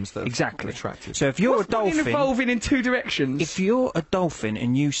got limbs that are exactly? attractive. So if you're What's a dolphin, evolving in two directions? if you're a dolphin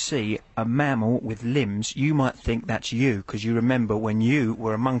and you see a mammal with limbs, you might think that's you because you remember when you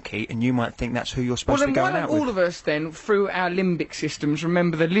were a monkey, and you might think that's who you're well, supposed to then be why going don't out with. all of us then, through our limbic systems,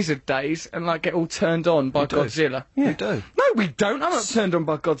 remember the lizard days and like get all turned on by do. Godzilla? You do. No, we don't. I'm not turned on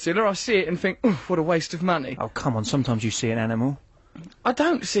by Godzilla. I see it and think, oh, what a waste of money. Oh come on! Sometimes you see an animal. I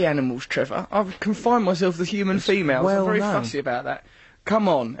don't see animals, Trevor. I confine myself to human females. well I'm very known. fussy about that. Come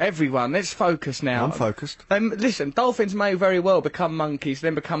on, everyone, let's focus now. I'm focused. Listen, dolphins may very well become monkeys,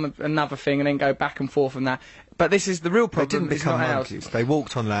 then become another thing, and then go back and forth on that. But this is the real They problem. didn't it's become not ours. monkeys. They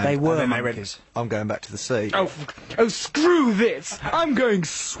walked on land. They were and then they monkeys. went, I'm going back to the sea. Oh, screw this! I'm going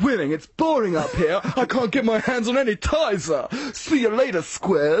swimming. It's boring up here. I can't get my hands on any Tizer. See you later,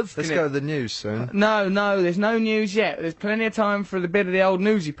 squares. Let's go to the news soon. No, there's no news yet. There's plenty of time for the bit of the old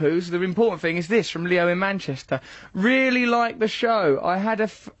newsy poos. The important thing is this from Leo in Manchester. Really like the show. I had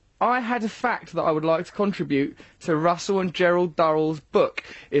a fact that I would like to contribute to Russell and Gerald Durrell's book,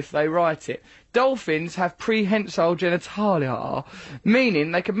 if they write it. Dolphins have prehensile genitalia,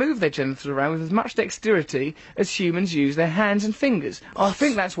 meaning they can move their genitals around with as much dexterity as humans use their hands and fingers. I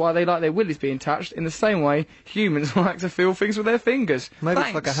think that's why they like their willies being touched, in the same way humans like to feel things with their fingers. Maybe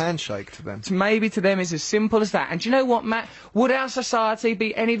it's like a Thanks. handshake to them. Maybe to them it's as simple as that. And do you know what, Matt? Would our society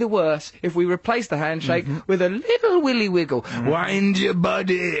be any the worse if we replaced the handshake with a little willy wiggle? Wind your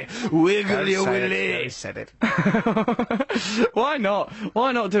body, wiggle your willy. said it. Why not?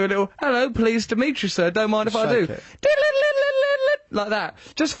 Why not do a little, hello, pleased to meet you, sir, don't mind if I do. Shake it. Like that.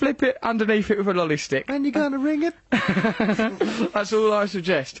 Just flip it underneath it with a lolly stick. And you're going to ring it? That's all I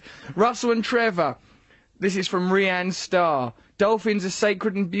suggest. Russell and Trevor. This is from Rianne Starr. Dolphins are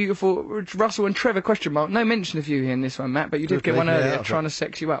sacred and beautiful. Russell and Trevor, question mark. No mention of you here in this one, Matt, but you did Good, get one leave me earlier, out of trying it. to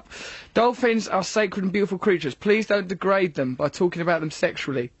sex you up. Dolphins are sacred and beautiful creatures. Please don't degrade them by talking about them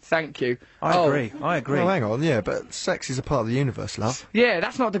sexually. Thank you. I Oh, agree. I agree. Well, hang on, yeah, but sex is a part of the universe, love. Yeah,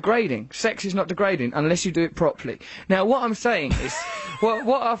 that's not degrading. Sex is not degrading unless you do it properly. Now, what I'm saying is,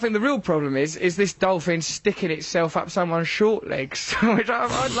 what I think the real problem is this dolphin sticking itself up someone's short legs, which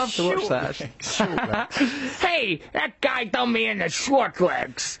I'd love to watch that. Actually. Hey, that guy done me in the short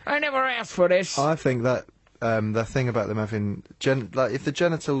legs. I never asked for this. I think that the thing about them having like if the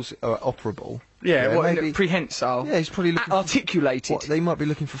genitals are operable, yeah, what, maybe, prehensile? yeah, he's probably looking. Articulated. What, they might be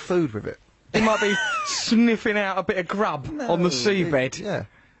looking for food with it. He might be sniffing out a bit of grub on the seabed. Yeah.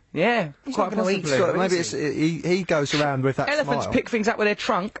 Yeah, quite possibly. So maybe it's he goes around with that Elephants smile. pick things up with their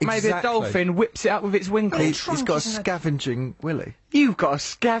trunk. Maybe a Exactly. dolphin whips it up with its wing. He's got a scavenging willy. You've got a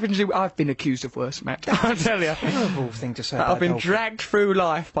scavenging. I've been accused of worse, Matt. I tell you. Terrible thing to say. I've about been dolphins. dragged through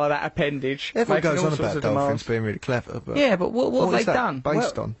life by that appendage. Everyone making goes all on sorts about of dolphins demands. being really clever, but Yeah, but what have is they that done?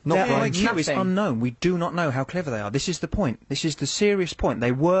 based on? Their Not brains. brains. IQ is Nothing. unknown. We do not know how clever they are. This is the point. This is the serious point.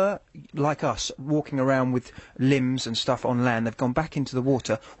 They were, like us, walking around with limbs and stuff on land. They've gone back into the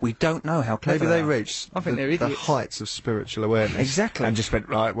water. We don't know how clever Maybe they are. reached I think they're the idiots. heights of spiritual awareness. Exactly. And just went,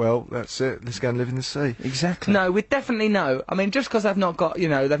 right, well, that's it. Let's go and live in the sea. Exactly. No, we definitely know. I mean, just because they've not got,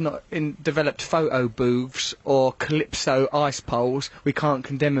 they've not developed photo booths or calypso ice poles, we can't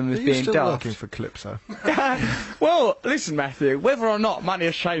condemn them as Are you being still daft. working for Calypso? Well, listen, Matthew, whether or not money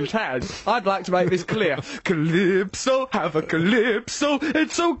has changed hands, I'd like to make this clear. Calypso, have a calypso,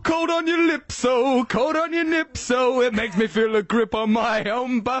 it's so cold on your lips, so cold on your nips, so it makes me feel a grip on my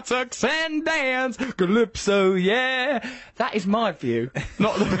own buttocks and dance. Calypso, yeah. That is my view,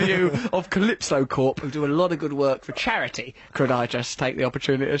 not the view of Calypso Corp, who do a lot of good work for charity, could I just take the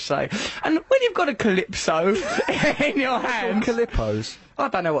opportunity to say. And when you've got a Calypso in your hand, Calypos. I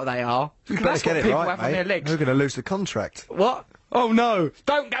don't know what they are. You That's better what get it people right, have on mate. their legs. We're going to lose the contract. What? Oh no!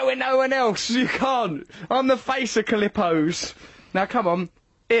 Don't go with no one else! You can't! I'm the face of Calypos! Now come on,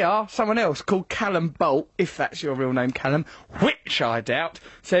 here, someone else called Callum Bolt, if that's your real name, Callum, which I doubt,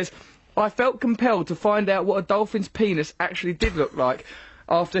 says, I felt compelled to find out what a dolphin's penis actually did look like.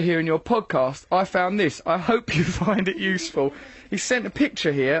 After hearing your podcast, I found this. I hope you find it useful. He sent a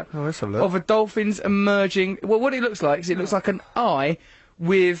picture here Oh, let's have a look. of a dolphin's emerging... Well, what it looks like is it looks like an eye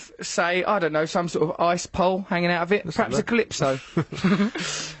with, say, I don't know, some sort of ice pole hanging out of it. Perhaps a calypso.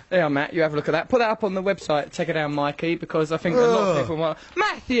 There, Matt, you have a look at that. Put that up on the website. Take it down, Mikey, because I think a lot of people want...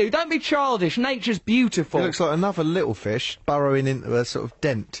 Matthew, don't be childish. Nature's beautiful. It looks like another little fish burrowing into a sort of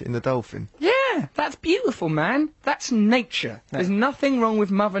dent in the dolphin. Yeah, that's beautiful, man. That's nature. There's nothing wrong with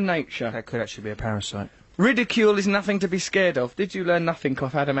Mother Nature. That could actually be a parasite. Ridicule is nothing to be scared of. Did you learn nothing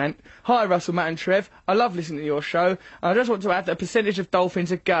off Adamant? Hi, Russell, Matt and Trev. I love listening to your show. I just want to add that a percentage of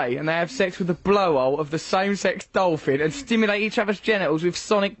dolphins are gay and they have sex with the blowhole of the same-sex dolphin and stimulate each other's genitals with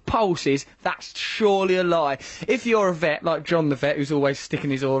sonic pulses. That's surely a lie. If you're a vet, like John the vet, who's always sticking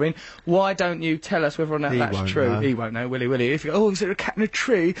his oar in, why don't you tell us whether or not that's true? Know. He won't know, will he? If you go, oh, is there a cat in a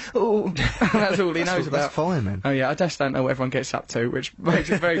tree? Oh, that's all he knows about. That's fine, man. Oh yeah, I just don't know what everyone gets up to, which makes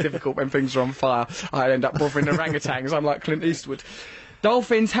it very difficult when things are on fire. I end up bothering orangutans. I'm like Clint Eastwood.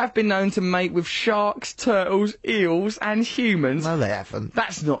 Dolphins have been known to mate with sharks, turtles, eels, and humans. No, they haven't.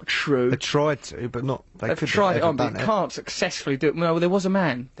 That's not true. They tried to, but not. They've tried it on, but you can't successfully do it. Well, there was a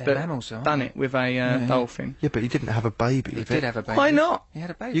man They're that mammals, aren't done they? it with a dolphin. Yeah, but he didn't have a baby. He did have a baby. Why not? He had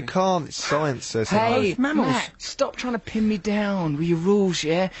a baby. You can't. It's science says. Hey, mammals. Matt, stop trying to pin me down with your rules,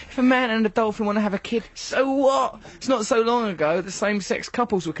 yeah? If a man and a dolphin want to have a kid, so what? It's not so long ago that same-sex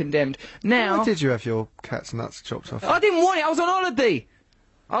couples were condemned. Now... Why did you have your cat's nuts chopped off? I didn't want it, I was on holiday!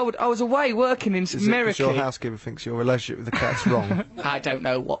 I was away working in Is it 'cause America. your housekeeper thinks your relationship with the cat's wrong? I don't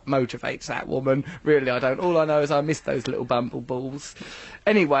know what motivates that woman. Really, I don't. All I know is I miss those little bumbleballs.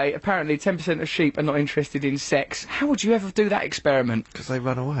 Anyway, apparently 10% of sheep are not interested in sex. How would you ever do that experiment? Because they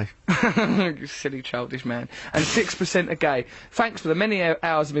run away. You silly childish man. And 6% are gay. Thanks for the many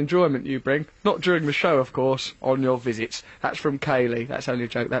hours of enjoyment you bring. Not during the show, of course, on your visits. That's from Kaylee. That's only a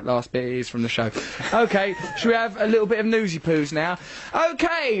joke. That last bit is from the show. OK, shall we have a little bit of newsy poos now?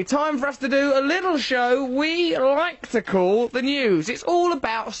 OK, time for us to do a little show we like to call the news. It's all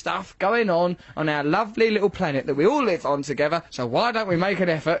about stuff going on our lovely little planet that we all live on together, so why don't we make an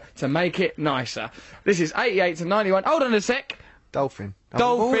effort to make it nicer? This is 88 to 91. Hold on a sec. Dolphin. Dolphin.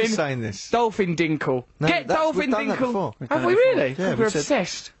 I'm always saying this. Dolphin Dinkle. No, Get we've Dolphin done that Dinkle. before. Have we really? Yeah, We're we said-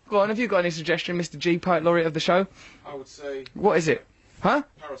 obsessed. Go on, have you got any suggestion, Mr. G, Poet Laureate of the show? I would say What is it? Huh?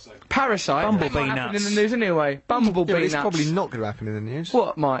 Parasite. Parasite. Bumblebee That might happen nuts. in the news anyway. Bumblebee Yeah, but it's nuts. probably not going to happen in the news.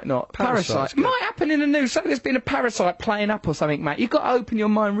 What might not? Parasite's good. Might happen in the news. Something there's been a parasite playing up or something, Matt. You've got to open your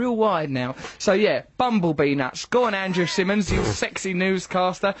mind real wide now. So yeah, Bumblebee nuts. Go on, Andrew Simmons, you sexy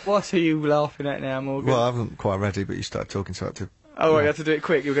newscaster. What are you laughing at now, Morgan? Well, I wasn't quite ready, but you started talking, so I had to. Oh, you have to do it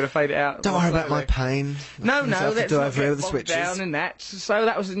quick. You're going to fade it out. Don't worry about my pain. No, Just have to let's do not over here get with the bogged switches. down in that. So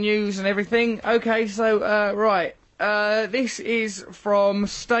that was the news and everything. Okay, so right. This is from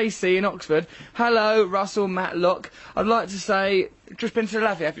Stacey in Oxford. Hello, Russell, Matt, Locke. I'd like to say, just been to the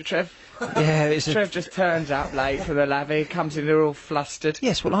lavvy, have you, Trev? Yeah, it's a... Trev just turns up late for the lavvy, comes in there all flustered.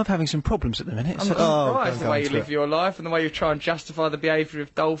 Yes, well, I'm having some problems at the minute. I'm So not Oh, surprised don't the go way you into live it. your life and the way you try and justify the behaviour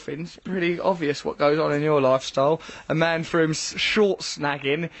of dolphins. Pretty obvious what goes on in your lifestyle. A man for whom short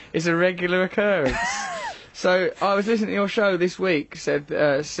snagging is a regular occurrence. So I was listening to your show this week,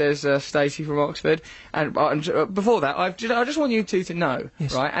 says Stacey from Oxford, and before that, I just want you two to know,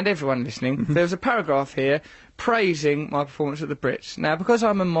 Yes. right, and everyone listening, there's a paragraph here praising my performance at the Brits. Now, because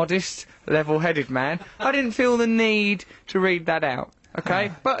I'm a modest, level-headed man, I didn't feel the need to read that out.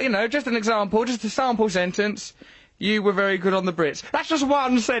 Okay, but you know, just an example, just a sample sentence. You were very good on the Brits. That's just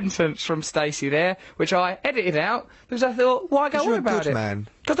one sentence from Stacey there, which I edited out because I thought, why go 'Cause on you're a about good it? man.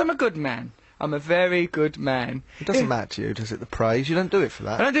 Because I'm a good man. I'm a very good man. It doesn't matter to you, does it? The praise. You don't do it for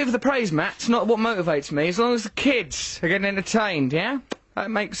I that. don't do it for the praise, Matt. It's not what motivates me. As long as the kids are getting entertained, yeah? That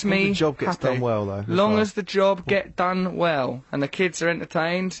makes me the job gets happy. done well, though, as Long well. as the job get done well and the kids are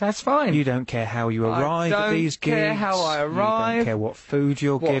entertained, that's fine. you don't care how you I arrive at don't these gigs. care how I You arrive, don't care what food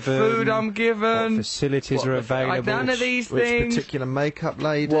you're what given. food I'm given, What facilities what are the- available. None of these Which things. particular makeup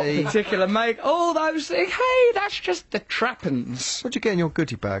lady? What particular make? All those things. Hey, that's just the trappings. What'd you get in your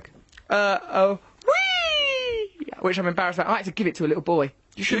goodie bag? Whee! Which I'm embarrassed about. I had to give it to a little boy.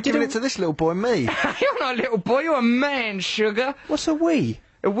 You should have given it to this little boy, me. You're not a little boy, you're a man, sugar. What's a wee?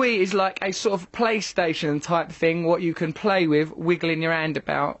 A Wii is like a sort of PlayStation type thing, what you can play with, wiggling your hand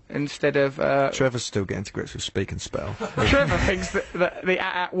about, instead of, Trevor's still getting to grips with speak and spell. Trevor thinks that the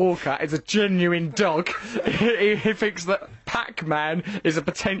At Walker is a genuine dog. he thinks that Pac-Man is a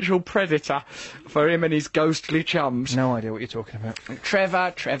potential predator for him and his ghostly chums. No idea what you're talking about. Trevor.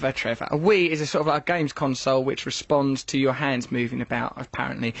 A Wii is a sort of like a games console which responds to your hands moving about,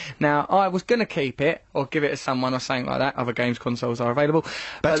 apparently. Now, I was going to keep it, or give it to someone or something like that. Other games consoles are available.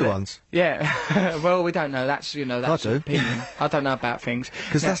 Better But, ones. Yeah. Well, we don't know. That's, that's I do. opinion. I don't know about things.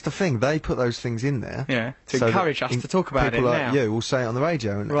 Because Now- that's the thing, they put those things in there. Yeah, to so that encourage us to talk about it people like now. you will say it on the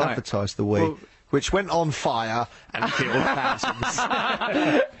radio and Right. advertise the Wii. Well, which went on fire and killed thousands.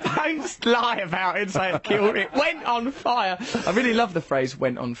 Don't lie about it and say it killed it. Went on fire. I really love the phrase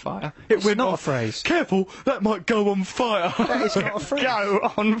 "went on fire." It went not on a phrase. Careful, that might go on fire. That is not a phrase.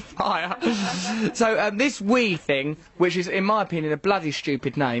 Go on fire. So this "we" thing, which is, in my opinion, a bloody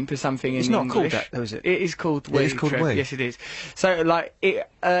stupid name for something in not English. called that, though, is it? It is called "we." is called Trev. "we." Yes, it is. So, like, it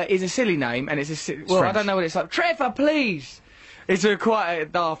is a silly name, and it's well, I French. don't know what it's like. Trevor, please. It's quite a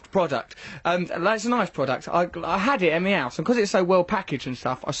daft product. It's a nice product. I had it in my house, and because it's so well packaged and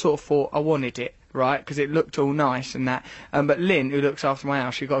stuff, I sort of thought I wanted it, right? Because it looked all nice and that. But Lynn, who looks after my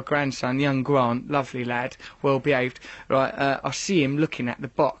house, she got a grandson, young Grant, lovely lad, well behaved, right? I see him looking at the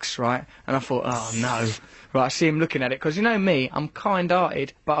box, right? And I thought, oh no. Right, I see him looking at it, because you know me, I'm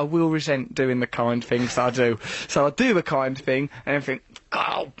kind-hearted, but I will resent doing the kind things that I do. So I do a kind thing, and I think,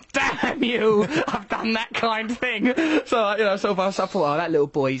 oh, damn you, I've done that kind thing. So, you know, so I thought, oh, that little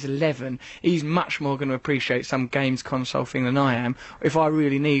boy, he's 11, he's much more going to appreciate some games console thing than I am. If I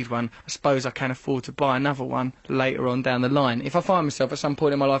really need one, I suppose I can afford to buy another one later on down the line. If I find myself at some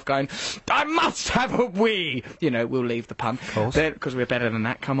point in my life going, I must have a Wii, you know, we'll leave the pun. Of course. Because we're better than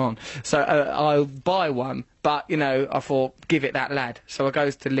that, come on. So I'll buy one. But, you know, I thought, give it that lad. So I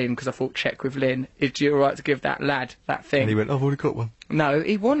goes to Lynn, because I thought, check with Lynn. Is you all right to give that lad that thing? And he went, I've already got one. No,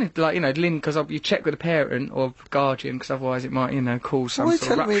 he wanted, like, you know, Lynn, because you check with a parent or guardian, because otherwise it might, you know, cause some Why are you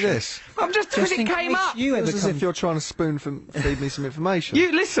sort of telling me rupture. this? I'm just because it came up. You It's ever as come... if you're trying to feed me some information.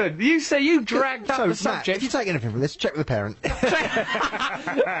 You listen. You say you dragged up so, the Matt, subject if you take anything from this, check with the parent.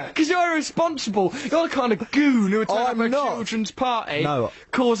 because you're irresponsible. You're the kind of goon who would turn up I'm at a not. children's party, No.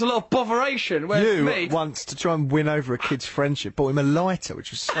 cause a lot of botheration. Whereas You me, once, to try and win over a kid's friendship, bought him a lighter,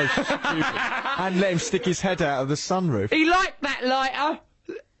 which was so stupid, and let him stick his head out of the sunroof. he liked that lighter.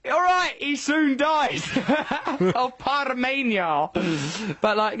 All right, he soon died of pyromania.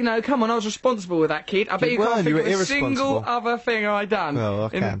 But, like, you know, come on, I was responsible with that kid. I bet you can't weren't, think you of were a single irresponsible. other thing I done. Oh, I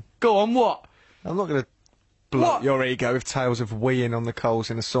can. Go on, what? I'm not going to blow What? up your ego with tales of weeing on the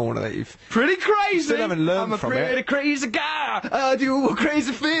coals in a sauna that you've... Pretty crazy. Still haven't learned I'm a from pretty it. crazy guy. I do all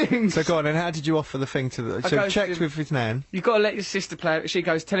crazy things. So go on, and how did you offer the thing to the... So goes checked to- with his nan. You've got to let your sister play it. She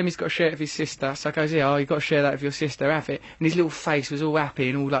goes, tell him he's got to share it with his sister. So I goes, yeah, you've got to share that with your sister, have it. And his little face was all happy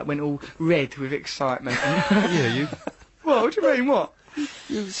and all, like, went all red with excitement. Yeah, you... What do you mean, what?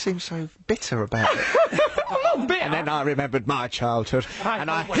 You seem so bitter about it. I'm not bitter. And then I remembered my childhood, and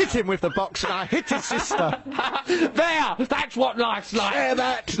I hit him with the box, and I hit his sister. There! That's what life's like! Share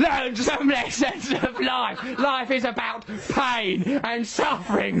that. Learn some lessons of life! Life is about pain and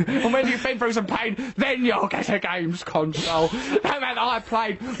suffering! And when you've been through some pain, then you'll get a games console! No matter, I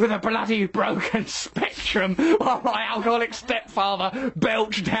played with a bloody broken Spectrum while my alcoholic stepfather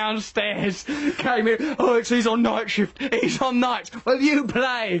belched downstairs, came in, oh, he's on night shift, he's on nights! Well, you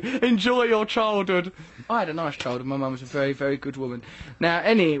play! Enjoy your childhood! I had a nice childhood, my mum was a very, very good woman. Now,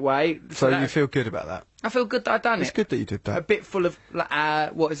 anyway... So you that- feel good about that? I feel good that I've done It's it. good that you did A that. bit full of,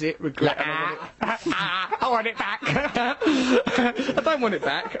 what is it? Regret. I want it back. I don't want it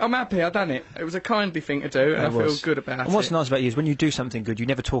back. I'm happy I've done it. It was a kindly thing to do, and I feel good about And what's it. nice about you is when you do something good, you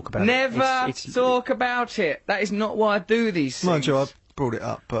never talk about Never it. It's talk about it. That is not why I do these things. Mind you, I brought it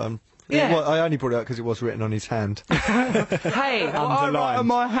up, but Yeah. I only brought it up because it was written on his hand. Hey, what I write Underlined. on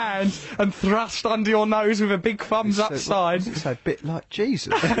my hand and thrust under your nose with a big thumbs up sign. It's a bit like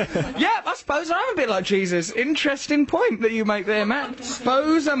Jesus. Yeah, I suppose I'm a bit like Jesus. Interesting point that you make there, Matt.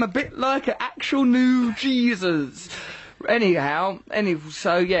 Suppose I'm a bit like an actual new Jesus. Anyhow,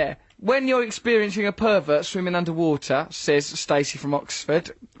 so yeah. When you're experiencing a pervert swimming underwater, says Stacey from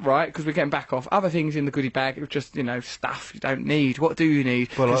Oxford, right, because we're getting back off, other things in the goodie bag, it was just, you know, stuff you don't need. What do you need?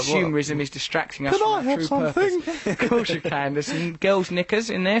 Well, like what? Consumerism is distracting us Can from I our have true something? purpose. Of course you can. There's some girls'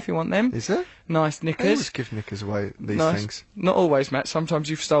 knickers in there if you want them. Is there? Nice They knickers. always give knickers away, these Nice. things. Not always, Matt. Sometimes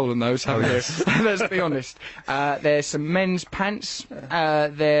you've stolen those, haven't you? Let's be honest. There's some men's pants.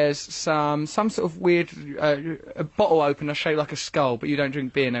 There's some sort of weird a bottle opener shaped like a skull, but you don't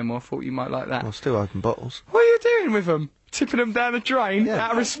drink beer no more. I thought you might like that. I'll still open bottles. What are you doing with them? Tipping them down the drain Yeah.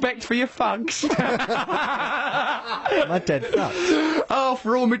 out of respect for your thugs? My dead fuck. Oh,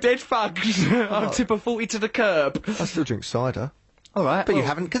 for all my dead thugs. I'll tip a 40 to the curb. I still drink cider. All right. But you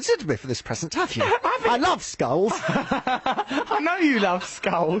haven't considered me for this present, have you? I love skulls. I know you love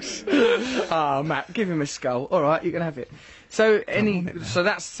skulls. Oh, Matt, give him a skull. All right, you can have it. So so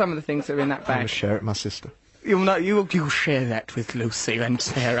that's some of the things that are in that I'm going bag. to share it with my sister. You'll share that with Lucy and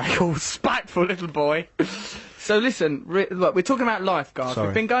Sarah, you spiteful little boy. So listen, look, we're talking about lifeguards. Sorry.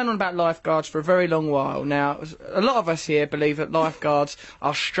 We've been going on about lifeguards for a very long while. Now, a lot of us here believe that lifeguards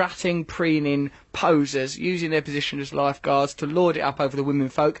are strutting, preening posers, using their position as lifeguards to lord it up over the women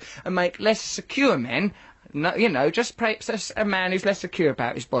folk and make less secure men. No, you know, just perhaps a man who's less secure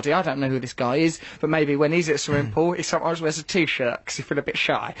about his body. I don't know who this guy is, but maybe when he's at a swimming pool, he sometimes wears a t-shirt because he feels a bit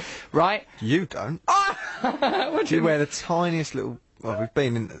shy, right? You don't. What do You wear the tiniest little... Well, we've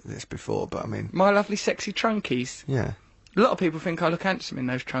been in this before, but I mean... My lovely sexy trunkies. Yeah. A lot of people think I look handsome in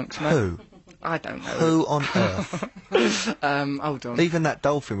those trunks, mate. Who? I don't know. Who on earth? Hold on. Even that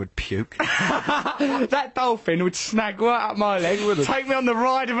dolphin would puke. That dolphin would snag right up my leg, would take me on the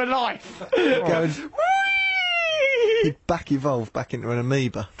ride of a life. Going... Whee! He'd evolve back into an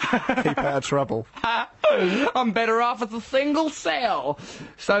amoeba. Keep out of trouble. I'm better off as a single cell.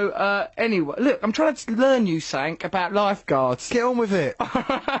 So, anyway, look, I'm trying to learn you, Sank, about lifeguards. Get on with it.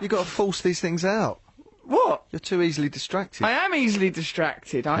 You've got to force these things out. What? You're too easily distracted. I am easily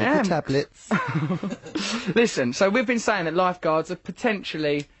distracted. I Take am. the tablets. Listen, so we've been saying that lifeguards are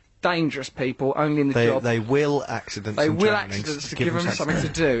potentially dangerous people, only in the job. They will accidents. They and will drownings accidents to give them something to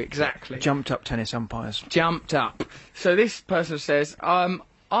do, exactly. Jumped up tennis umpires. Jumped up. So this person says, I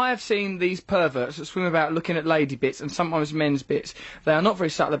have seen these perverts that swim about looking at lady bits and sometimes men's bits. They are not very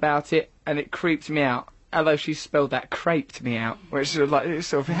subtle about it, and it creeped me out. Although she spelled that craped me out, where it's sort of like,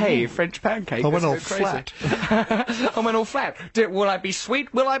 hey, French pancake. I went all that's a bit crazy. flat. I went all flat. Will I be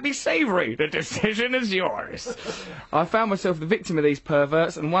sweet? Will I be savoury? The decision is yours. I found myself the victim of these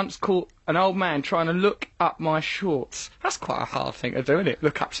perverts and once caught an old man trying to look up my shorts. That's quite a hard thing to do, isn't it?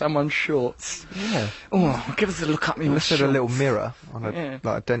 Look up someone's shorts. Yeah. Oh, give us a look up your Let's shorts. set a little mirror on a, Yeah.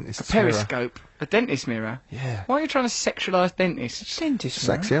 like a dentist's A periscope. A dentist mirror. Yeah. Why are you trying to sexualise dentists? Dentist,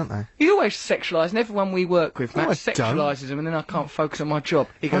 mirror. Sexy, aren't they? He's always sexualising everyone we work with. Matt I sexualises them and then I can't focus on my job.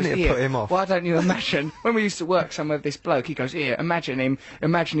 He I goes, need to here, put him off." why don't you imagine, when we used to work somewhere with this bloke, he goes, here, imagine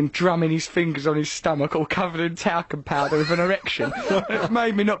him drumming his fingers on his stomach all covered in talcum powder with an erection. It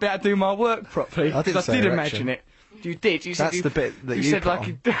made me not be able to do my work properly. I didn't 'cause say did erection. imagine it. You did. You said That's you, the bit that you said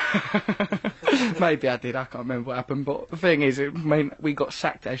put like maybe I did. I can't remember what happened. But the thing is, we got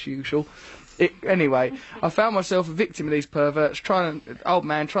sacked as usual. Anyway, I found myself a victim of these perverts, old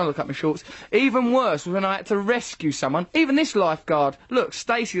man trying to look up my shorts. Even worse was when I had to rescue someone. Even this lifeguard. Look,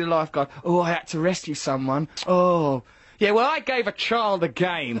 Stacey the lifeguard. Oh, I had to rescue someone. Oh. Yeah, well, I gave a child a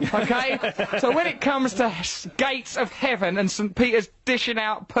game, okay? So when it comes to gates of heaven and St. Peter's dishing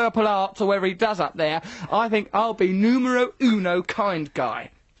out purple arts or whatever he does up there, I think I'll be numero uno kind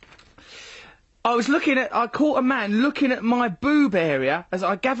guy. I caught a man looking at my boob area as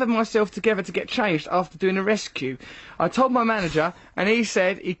I gathered myself together to get changed after doing a rescue. I told my manager, and he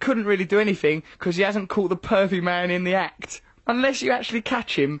said he couldn't really do anything because he hasn't caught the pervy man in the act. Unless you actually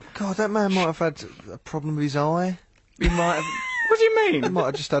catch him. God, that man might have had a problem with his eye. He might have... What do you mean? He might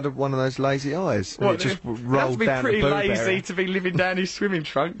have just had one of those lazy eyes. And What, it just you have to rolled be down pretty the boob lazy area. to be living down his swimming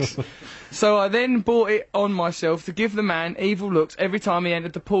trunks. So I then brought it on myself to give the man evil looks every time he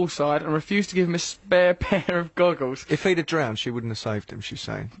entered the poolside and refused to give him a spare pair of goggles. If he'd have drowned, she wouldn't have saved him, she's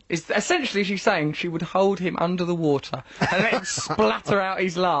saying. Essentially, she's saying she would hold him under the water and let him splatter out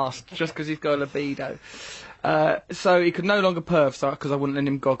his last just because he's got a libido. So he could no longer perv because I wouldn't lend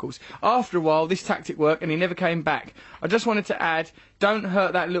him goggles. After a while, this tactic worked and he never came back. I just wanted to add, don't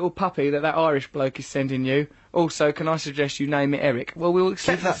hurt that little puppy that Irish bloke is sending you. Also, can I suggest you name it Eric? Well, we'll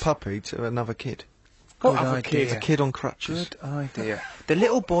accept Give that puppy to another kid. What Good other idea. kid? A kid on crutches. Good idea. The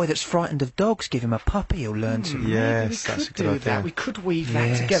little boy that's frightened of dogs, give him a puppy, he'll learn to. Yes, we that's a could good do idea. that. We could weave that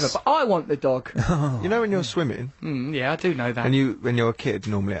Yes. together. But I want the dog. You know when you're swimming, Yeah, I do know that. and when you're a kid,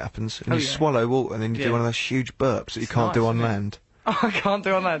 normally it happens, and Oh, you yeah. swallow water, and then you Yeah. do one of those huge burps that you can't do nice, on isn't it? land. I can't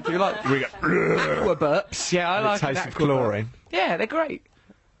do on that. Do you like aqua burps? Yeah, I It like tastes of aqua burp. chlorine. Yeah, they're great.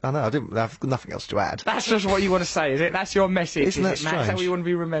 I know, I didn't have nothing else to add. That's just what you want to say, is it? That's your message, Isn't that is it, Matt? Is that strange? what you want to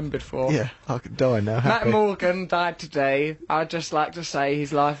be remembered for? Yeah, I could die now. Matt Happy. Morgan died today. I'd just like to say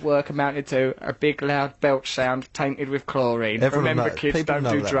his life work amounted to a big loud belch sound tainted with chlorine. Everyone Remember, know- kids people don't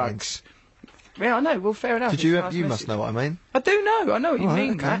know do what that drugs. Yeah, I know. Well, fair enough. Did It's you? a nice You must message. know what I mean. I do know. I know what you Right,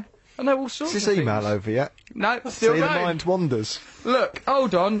 mean, okay. Matt. I know all sorts Is of this email things. over yet? No, still See, the going. mind wanders. Look,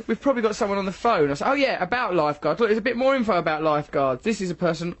 hold on. We've probably got someone on the phone. Oh, yeah, about lifeguards. Look, there's a bit more info about lifeguards. This is a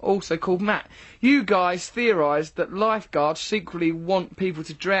person also called Matt. You guys theorised that lifeguards secretly want people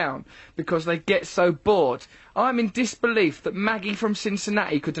to drown because they get so bored. I'm in disbelief that Maggie from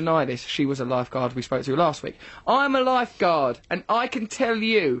Cincinnati could deny this. She was a lifeguard we spoke to last week. I'm a lifeguard, and I can tell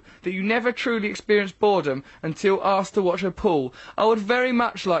you that you never truly experience boredom until asked to watch a pool. I would very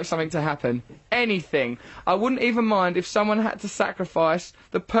much like something to happen. Anything. I wouldn't even mind if someone had to sacrifice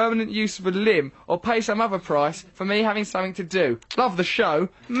the permanent use of a limb or pay some other price for me having something to do. Love the show.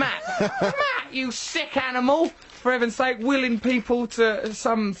 Matt. Matt, you sick animal. For heaven's sake, willing people to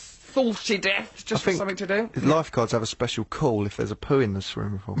some thoughty death just for something to do. Lifeguards have a special call if there's a poo in the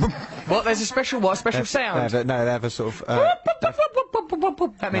swimming pool. What? There's a special what? A special sound? They have a sort of...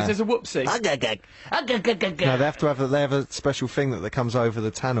 that means there's a whoopsie. No, they have a special thing that comes over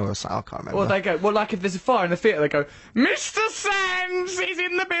the tannoy or something. I can't remember. Well, they go, well, like if there's a fire in the theatre, they go, Mr. Sands is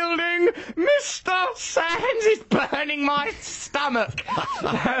in the building! Mr. Sands is burning my stomach!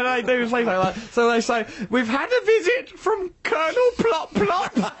 They do say that. So they say, we've had a visit from Colonel Plop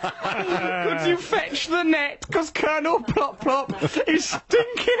Plop. Could you fetch the net? Because Colonel Plop Plop is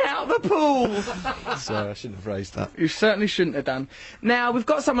stinking out the pool. Sorry, I shouldn't have raised that. You certainly shouldn't have done. Now, we've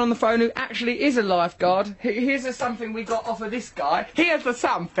got someone on the phone who actually is a lifeguard. Here's something we got off of this guy. Here's the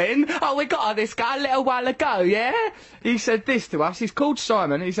something. Oh, we got this guy a little while ago, yeah? He said this to us. He's called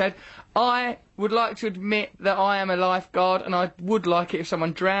Simon. He said, I would like to admit that I am a lifeguard and I would like it if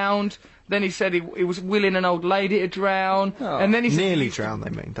someone drowned. Then he said he was willing an old lady to drown. Oh, and then he said nearly drowned, they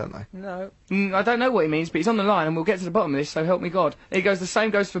mean, don't they? No. I don't know what he means, but he's on the line and we'll get to the bottom of this, so help me God. He goes, the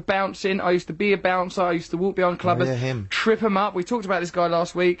same goes for bouncing. I used to be a bouncer. I used to walk behind clubbers. Oh, yeah, him. Trip 'em up. We talked about this guy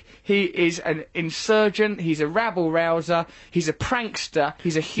last week. He is an insurgent. He's a rabble-rouser. He's a prankster.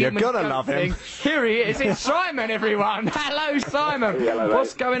 He's a human. You're gonna love him. Here he is. It's Simon, everyone. Hello, Simon. Hello, mate.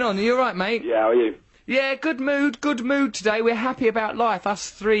 What's going on? Are you all right, mate? Yeah, how are you? Yeah, good mood today. We're happy about life.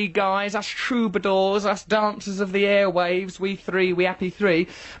 Us three guys, us troubadours, us dancers of the airwaves, we happy three.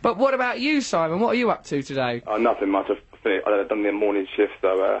 But what about you, Simon? What are you up to today? Oh, nothing much. I've done the morning shift,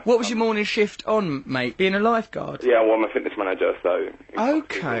 so... What was your morning shift on, mate? Being a lifeguard? Yeah, well, I'm a fitness manager, so...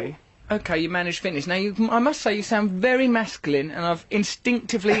 Okay. Okay, you manage fitness. Now, I must say you sound very masculine, and I've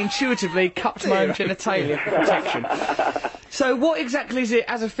intuitively cupped my own genitalia for protection. So what exactly is it,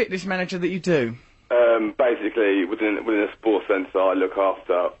 as a fitness manager, that you do? Basically, within a sports centre, I look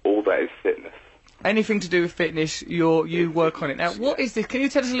after all that is fitness. Anything to do with fitness, you work on it. Now, what is this? Can you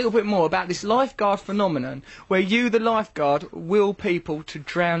tell us a little bit more about this lifeguard phenomenon, where you, the lifeguard, will people to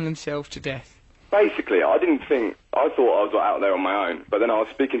drown themselves to death? Basically, I thought I was out there on my own, but then I was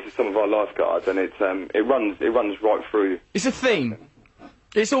speaking to some of our lifeguards, and it runs right through. It's a theme.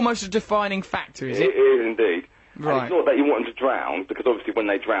 It's almost a defining factor, is it? It is indeed. Right. And it's not that you want them to drown, because obviously when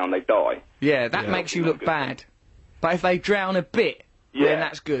they drown, they die. Yeah, that makes you look bad. But if they drown a bit, then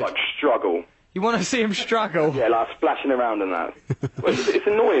that's good. Like struggle. You want to see them struggle? Yeah, like splashing around and that. Well, it's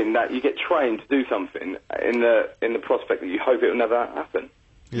annoying that you get trained to do something in the prospect that you hope it will never happen.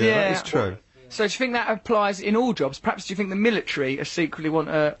 Yeah, that is true. So do you think that applies in all jobs? Perhaps do you think the military secretly want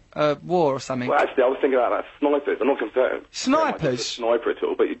a war or something? Well, actually, I was thinking about that. Snipers. I'm not comparing. Snipers? A sniper at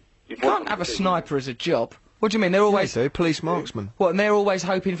all, but you can't have a sniper as a job. What do you mean? They're always... Yeah, police marksman. What, and they're always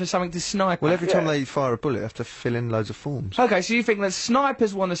hoping for something to snipe? Well, every time they fire a bullet, they have to fill in loads of forms. OK, so you think that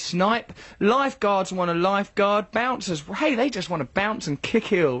snipers want to snipe, lifeguards want a lifeguard, bouncers, hey, they just want to bounce and kick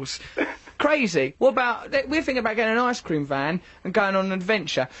heels. Crazy. What about... We're thinking about getting an ice cream van and going on an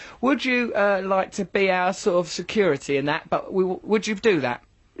adventure. Would you like to be our sort of security in that, but would you do that?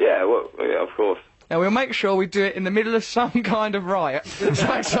 Yeah, well, yeah, of course. Now, we'll make sure we do it in the middle of some kind of riot,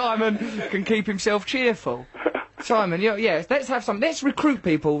 so Simon can keep himself cheerful. Simon, yeah, let's have some... Let's recruit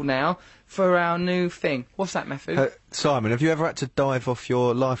people now for our new thing. What's that, Matthew? Simon, have you ever had to dive off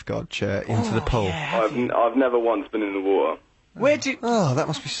your lifeguard chair into the pool? Yeah, I've never once been in the water. Where do you... Oh, that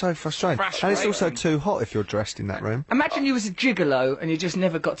must be so frustrating. And it's also too hot if you're dressed in that room. Imagine you was a gigolo and you just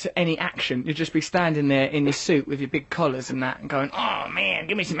never got to any action. You'd just be standing there in your suit with your big collars and that and going, oh, man,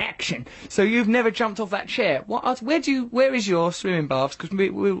 give me some action. So you've never jumped off that chair. Where is your swimming baths? Because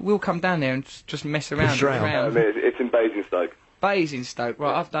we'll come down there and just mess around. It's in Basingstoke. Basingstoke,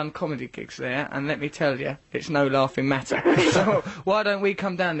 right, I've done comedy gigs there, and let me tell you, it's no laughing matter. So, why don't we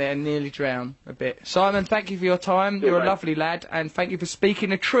come down there and nearly drown a bit? Simon, thank you for your time, you're a lovely lad, and thank you for speaking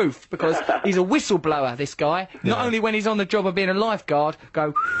the truth, because he's a whistleblower, this guy. Not only when he's on the job of being a lifeguard,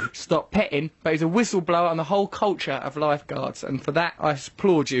 go, stop petting, but he's a whistleblower on the whole culture of lifeguards, and for that, I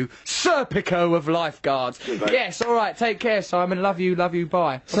applaud you. Serpico of lifeguards. Yes, alright, take care, Simon, love you,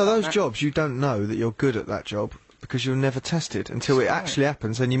 bye. So those jobs, you don't know that you're good at that job because you're never tested until it actually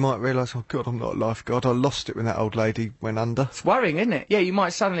happens, and you might realise, oh God, I'm not a lifeguard. I lost it when that old lady went under. It's worrying, isn't it? Yeah, you might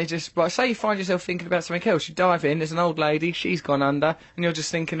suddenly just, like, say you find yourself thinking about something else. You dive in, there's an old lady, she's gone under, and you're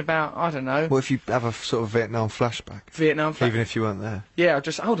just thinking about, I don't know, What if you have a sort of Vietnam flashback, Vietnam. even if you weren't there? Yeah,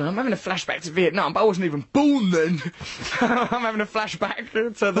 hold on, I'm having a flashback to Vietnam, but I wasn't even born then. I'm having a flashback to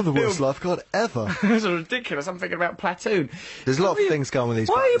the I'm the worst film. lifeguard ever. It's ridiculous. I'm thinking about Platoon. There's a lot of things going on with these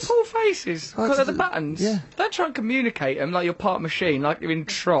Why are you buttons. poor faces? Oh, Because of the it's- buttons? yeah. Don't try and communicate them like you're part of a machine, like you're in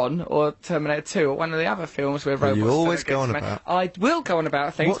Tron or Terminator 2 or one of the other films where robots... you always don't go get on smacked. about. I will go on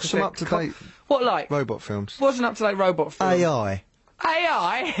about things. Watch 'cause some they're up-to-date What, like? robot films. What's an up-to-date robot film? AI.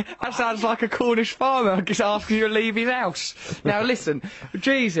 AI? That sounds like a Cornish farmer just asking you to leave his house. Now listen,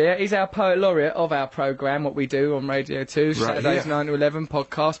 G's here, he's our poet laureate of our programme, what we do on Radio 2, Saturdays 9 to 11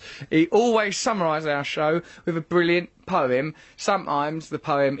 podcast. He always summarises our show with a brilliant poem. Sometimes the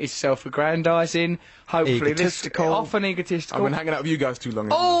poem is self-aggrandising, hopefully Egotistical. often egotistical. I've been hanging out with you guys too long.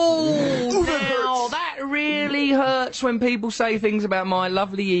 Oh, now that really hurts when people say things about my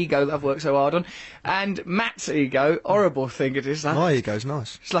lovely ego that I've worked so hard on, and Matt's ego. Horrible thing it is. My ego's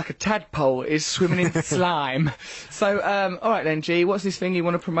nice. It's like a tadpole is swimming in slime. So, all right then, G. What's this thing you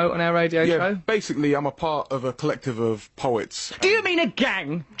want to promote on our radio Yeah, show? basically, I'm a part of a collective of poets. Do you mean a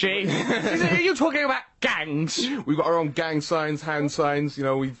gang, G? Are you talking about gangs? We've got our own gang signs, hand signs. You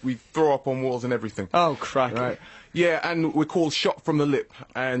know, we throw up on walls and everything. Oh, crikey. Right. Yeah, and we're called Shot from the Lip,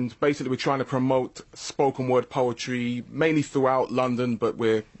 and basically we're trying to promote spoken word poetry, mainly throughout London, but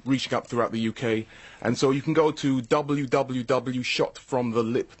we're reaching up throughout the UK. And so you can go to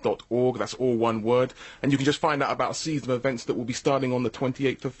www.shotfromthelip.org, that's all one word, and you can just find out about a season of events that will be starting on the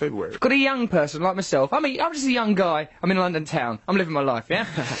 28th of February. Got a young person like myself. I'm just a young guy. I'm in London town. I'm living my life, yeah?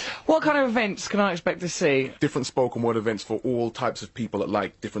 What kind of events can I expect to see? Different spoken word events for all types of people that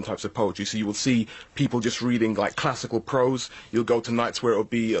like different types of poetry. So you will see people just reading like classical prose. You'll go to nights where it'll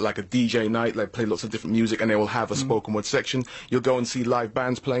be like a DJ night, like play lots of different music, and they will have a spoken word section. You'll go and see live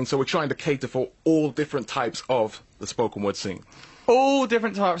bands playing. So we're trying to cater for all different types of the spoken word scene. All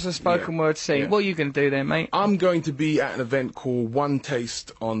different types of spoken word scene. Yeah. What are you going to do then, mate? I'm going to be at an event called One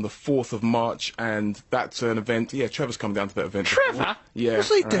Taste on the 4th of March, and that's an event. Yeah, Trevor's come down to that event. Trevor? Yeah.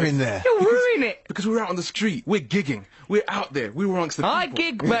 What's he doing there? You'll ruin it. Because we're out on the street. We're gigging. We're out there. We're amongst the people. I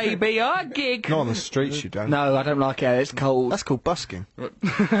gig, baby. I gig. Not on the streets, you don't. No, I don't like it. It's cold. That's called busking.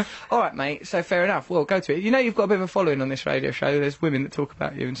 All right, mate. So fair enough. Well, go to it. You know you've got a bit of a following on this radio show. There's women that talk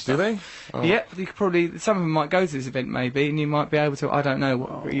about you and Do stuff. they? Oh. Yeah, you could probably. Some of them might go to this event, maybe, and you might be able to. I don't know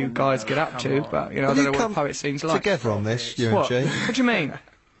what you guys get up to, but you know, I don't know what the poet scene's like. together on this, you What? and G. What do you mean?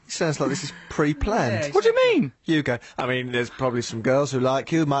 Sounds like this is pre-planned. What do you mean? You go. I mean, there's probably some girls who like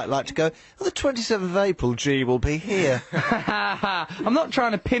you, might like to go. On the 27th of April, G will be here. I'm not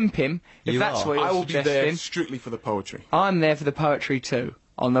trying to pimp him, if You that's are. what you're I will be suggesting. there strictly for the poetry. I'm there for the poetry too.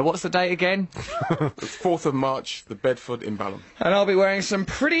 On the what's the date again? The 4th of March, the Bedford in Balham. And I'll be wearing some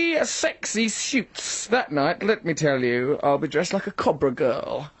pretty sexy suits that night. Let me tell you, I'll be dressed like a cobra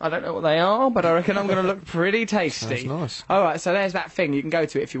girl. I don't know what they are, but I reckon I'm going to look pretty tasty. Sounds nice. All right, so there's that thing. You can go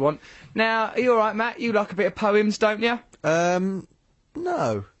to it if you want. Now, are you all right, Matt? You like a bit of poems, don't you?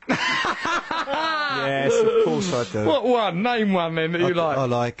 No. Yes, of course I do. What one? Name one then that you like. I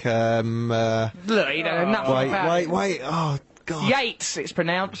like, Look, you don't know nothing about it. wait, oh, God. Yates, it's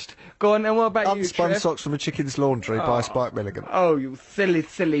pronounced. Go on, and what about you, Unspun Trev? Socks from a Chicken's Laundry by Spike Milligan. Oh, you silly,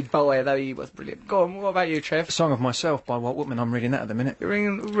 silly boy, though he was brilliant. Go on, what about you, Trev? Song of Myself by Walt Whitman. I'm reading that at the minute. You're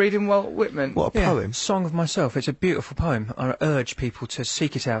reading Walt Whitman. What a Yeah, poem. Song of Myself. It's a beautiful poem. I urge people to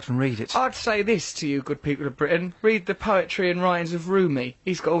seek it out and read it. I'd say this to you, good people of Britain. Read the poetry and writings of Rumi.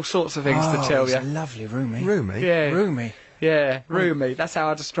 He's got all sorts of things to tell he's you. a lovely Rumi. Rumi? Yeah. Rumi. Yeah, Rumi. That's how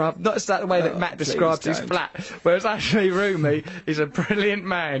I describe. Not just that the way that Matt describes his don't. flat, whereas actually Rumi is a brilliant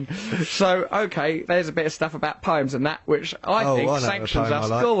man. So okay, there's a bit of stuff about poems and that, which I Oh, think I know a sanctions poem I us.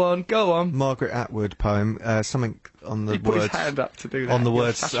 like. Go on. Margaret Atwood poem, something on the He put words. his hand up to do that. On the You're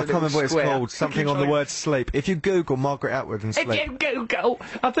words, such a I can't remember what it's little square. called. Something on the word sleep. If you Google Margaret Atwood and If sleep, you Google,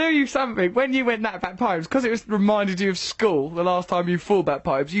 I'll tell you something. When you went that about poems, because it was reminded you of school the last time you thought about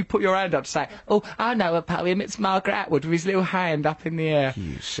poems, you put your hand up to say, "Oh, I know a poem. It's Margaret Atwood," with his little hand up in the air.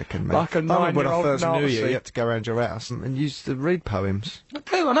 you sicken me. Like a I remember when I nine-year-old first knew Nazi. you, you had to go around your house and used to read poems. I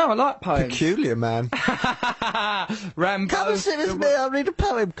do. I know. I like poems. Peculiar, man. Rambo. Come and sit with me, I'll read a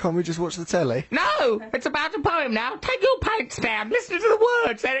poem. Can't we just watch the telly? No, it's about a poem now. Take your pants down. Listen to the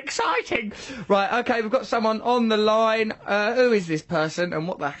words. They're exciting. Right, okay, we've got someone on the line. Who is this person and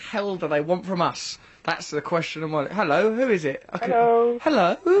what the hell do they want from us? That's the question. Hello, who is it? Hello.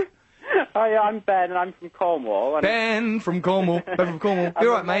 Hello. Hi, I'm Ben, and I'm from Cornwall. And Ben from Cornwall. Ben from Cornwall. I'm You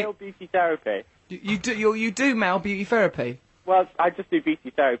a alright, mate? male beauty therapist. You do male beauty therapy? Well, I just do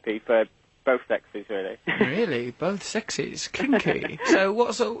beauty therapy for both sexes, really. Really? Both sexes? Kinky.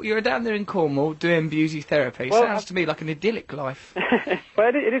 So you're down there in Cornwall doing beauty therapy. Well, Sounds to me like an idyllic life.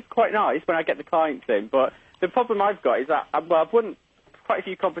 Well, it is quite nice when I get the clients in, but the problem I've got is that, I've won quite a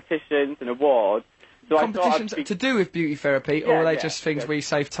few competitions and awards. So Competitions to do with beauty therapy, or are they just things good. where you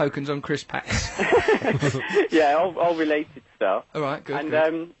save tokens on crisp packs? Yeah, all related stuff. All right, good. And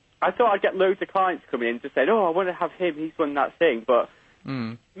good. I thought I'd get loads of clients coming in just saying, oh, I want to have him, he's won that thing, but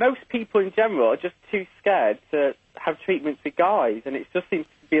most people in general are just too scared to have treatments with guys, and it just seems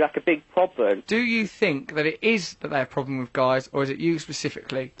to be like a big problem. Do you think that it is that they have a problem with guys, or is it you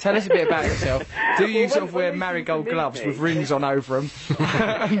specifically? Tell us a bit about yourself. Do you sort of wear marigold gloves with rings on over them,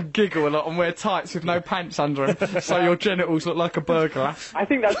 and giggle a lot, and wear tights with no pants under them, so your genitals look like a burglar? I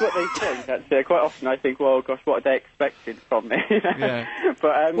think that's what they think, actually. Quite often I think, well, gosh, what are they expecting from me? Yeah.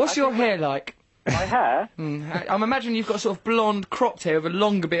 But, what's your hair like? My hair? I'm imagining you've got sort of blonde cropped hair with a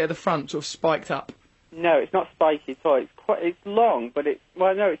longer bit at the front, sort of spiked up. No, it's not spiky at all. It's long, but it's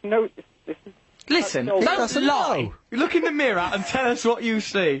Listen, don't lie. Look in the mirror and tell us what you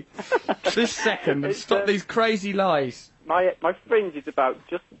see. This second, and stop these crazy lies. My fringe is about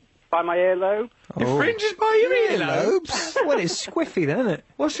just by my earlobe. Your fringe is by your earlobe? Well, it's squiffy then, isn't it?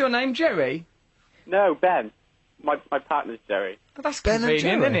 What's your name, Jerry? No, Ben. My partner's Jerry. Well, that's Ben and convenient,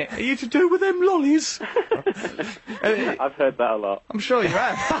 Jerry. isn't it? Are you to do with them lollies? I've heard that a lot. I'm sure you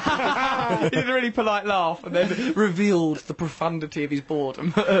have. He did a really polite laugh and then revealed the profundity of his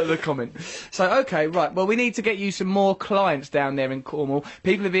boredom at the comment. So, okay, right, well, we need to get you some more clients down there in Cornwall.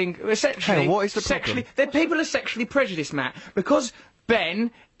 People are being essentially... Hang on, what is the problem? People are sexually prejudiced, Matt, because Ben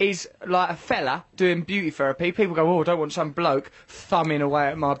is like a fella doing beauty therapy. People go, oh, I don't want some bloke thumbing away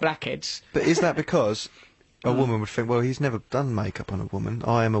at my blackheads. But is that because a woman would think, well, he's never done makeup on a woman.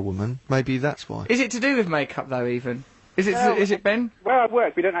 I am a woman. Maybe that's why. Is it to do with makeup, though, even? Is it, Ben? Where I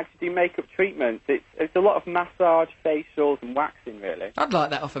work, we don't actually do makeup treatments. It's a lot of massage, facials, and waxing, really. I'd like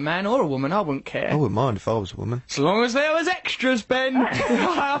that off a man or a woman. I wouldn't care. I wouldn't mind if I was a woman. As long as there was extras, Ben.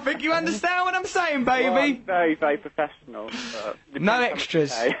 I think you understand what I'm saying, baby. Well, I'm very, very professional. No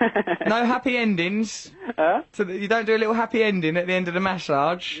extras. No happy endings. Huh? So that you don't do a little happy ending at the end of the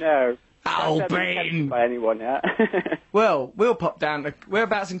massage. No. Oh, I've never been Ben. tempted by anyone yet. Well, we'll pop down.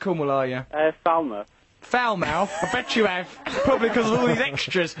 Whereabouts in Cornwall are you? Falmouth. Foulmouth? I bet you have. Probably because of all these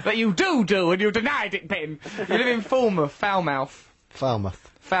extras that you do and you denied it, Ben. You live in Falmouth, Foulmouth.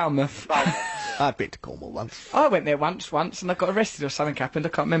 Falmouth. I've been to Cornwall once. I went there once, and I got arrested or something happened. I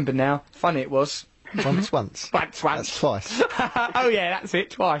can't remember now. Funny it was. Once. Once. That's twice. Oh yeah, that's it,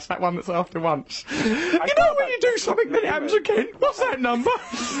 twice. That one that's after once. You know when you do something then it happens again? What's that number?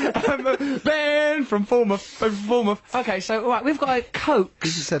 Ben from Falmouth. Okay, so, alright, we've got a Coke.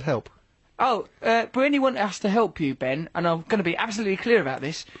 You just said help. Oh, but when you want us to help you, Ben, and I'm going to be absolutely clear about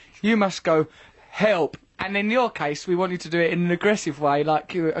this, you must go, help. And in your case, we want you to do it in an aggressive way,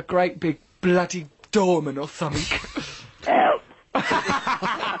 like you're a great big bloody doorman or something. Help.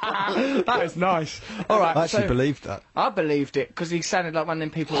 That was nice. All right, I actually believed that. I believed it because he sounded like one of them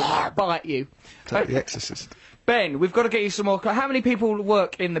people who might bite you. Like The Exorcist. Ben, we've got to get you some more. How many people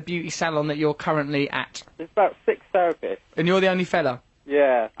work in the beauty salon that you're currently at? There's about 6 therapists. And you're the only fella.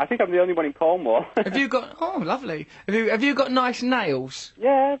 Yeah, I think I'm the only one in Cornwall. Have you got? Oh, lovely. Have you got nice nails?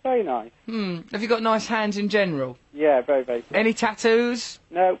 Yeah, very nice. Have you got nice hands in general? Yeah, very, very good. Any tattoos?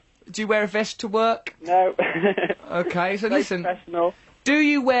 No. Do you wear a vest to work? No. Okay, so Very listen. professional. Do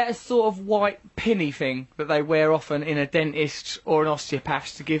you wear a sort of white pinny thing that they wear often in a dentist or an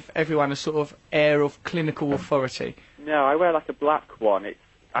osteopath to give everyone a sort of air of clinical authority? No, I wear like a black one.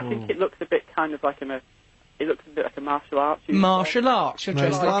 I think it looks a bit kind of like it looks a bit like a martial arts. Martial arts. You're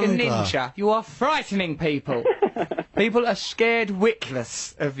dressed like a wonder. ninja. You are frightening people. People are scared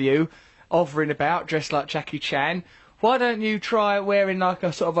witless of you, hovering about dressed like Jackie Chan. Why don't you try wearing like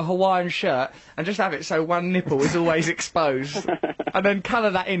a sort of a Hawaiian shirt and just have it so one nipple is always exposed, and then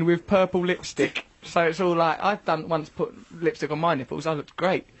colour that in with purple lipstick, so it's all like I've done once put lipstick on my nipples. I looked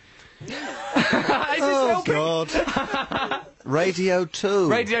great. Oh God. Radio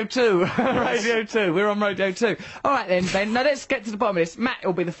 2. Radio 2. Radio 2. We're on Radio 2. All right then, Ben. Now let's get to the bottom of this. Matt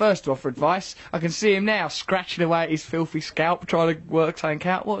will be the first to offer advice. I can see him now scratching away at his filthy scalp, trying to work something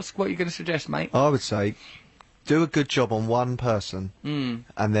out. What are you going to suggest, mate? I would say do a good job on one person, and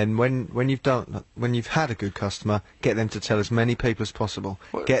then when you've had a good customer, get them to tell as many people as possible.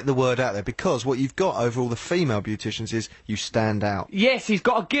 Get the word out there, because what you've got over all the female beauticians is you stand out. Yes, he's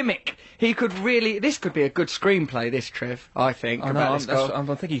got a gimmick. He could really. This could be a good screenplay. This, Trev, I think. I'm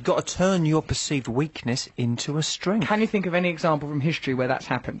thinking you've got to turn your perceived weakness into a strength. Can you think of any example from history where that's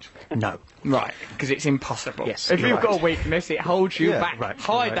happened? No. Right, because it's impossible. Yes, if you're you've right. got a weakness, it holds you back. Right,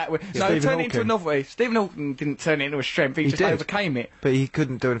 Hide that. No, Stephen turn it into a Hawking. novelty. Stephen Hawking didn't turn it into a strength. He just did. overcame it. But he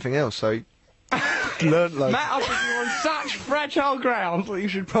couldn't do anything else, so he learnt loads. Matt, I think you're on such fragile ground that you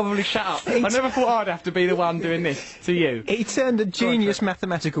should probably shut up. I never thought I'd have to be the one doing this to you. He turned a genius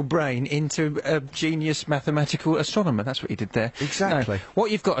mathematical brain into a genius mathematical astronomer. That's what he did there. Exactly. No,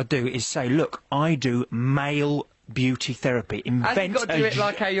 what you've got to do is say, look, I do male beauty therapy. Has he got to do it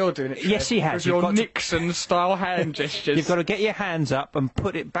like how you're doing it, Trev? Yes, he has. With You've your got to- Nixon-style hand gestures. You've got to get your hands up and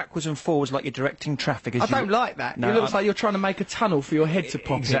put it backwards and forwards like you're directing traffic. As I you don't like that. No, it looks like you're trying to make a tunnel for your head to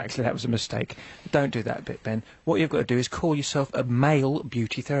pop in. Exactly, that was a mistake. Don't do that bit, Ben. What you've got to do is call yourself a male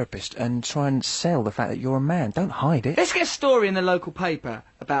beauty therapist and try and sell the fact that you're a man. Don't hide it. Let's get a story in the local paper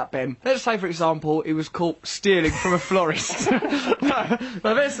about Ben. Let's say, for example, he was caught stealing from a florist. no,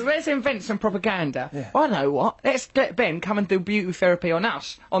 let's invent some propaganda. Yeah. I know what. Let's let Ben come and do beauty therapy on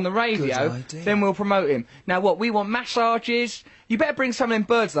us, on the radio. Good idea. Then we'll promote him. Now, what? We want massages. You better bring some of them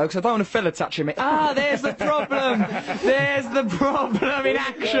birds, though, because I don't want a fella touching me. Ah, there's the problem. There's the problem in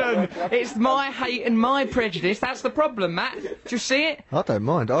action. It's my hate and my prejudice. That's the problem, Matt. Do you see it? I don't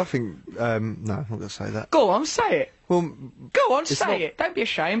mind. I think no, I'm not going to say that. Go on, say it. Well, Go on, It's say not- it. Don't be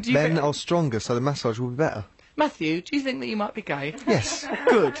ashamed. You men bet- are stronger, so the massage will be better. Matthew, do you think that you might be gay? Yes.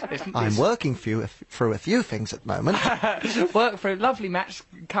 Good. I'm working through a few things at the moment. Work for a lovely match,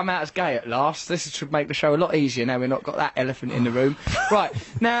 come out as gay at last. This should make the show a lot easier now we've not got that elephant in the room. Right,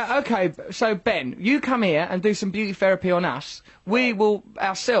 now, okay, so Ben, you come here and do some beauty therapy on us. We will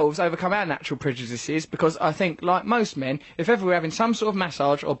ourselves overcome our natural prejudices, because I think, like most men, if ever we're having some sort of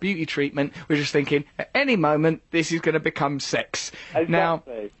massage or beauty treatment, we're just thinking, at any moment, this is going to become sex. Now,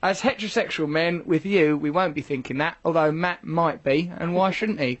 Exactly. as heterosexual men, with you, we won't be thinking that, although Matt might be, and why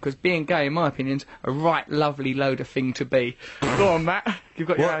shouldn't he? Because being gay, in my opinion, is a right lovely load of thing to be. Go on, Matt. You've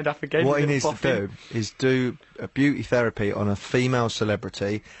got your hand up again. What he you needs little to boffin. do is do a beauty therapy on a female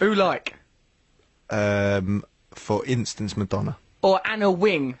celebrity, Who like? for instance, Madonna. Or Anna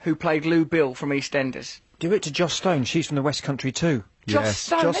Wing, who played Lou Bill from EastEnders. Give it to Joss Stone. She's from the West Country too. Joss Yes,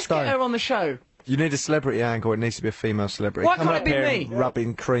 Stone, Joss let's Stone. get her on the show. You need a celebrity angle. It needs to be a female celebrity. Why Coming can't up it be here me? and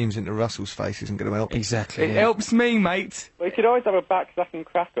rubbing creams into Russell's face isn't going to help. Exactly. It helps me, mate. We could always have a backslacking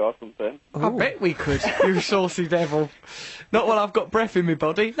cracker or something. I bet we could, you saucy devil. Not while I've got breath in my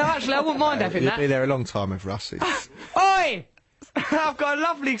body. No, actually, I wouldn't mind having You'll be that. there a long time with Russ. Oi! I've got a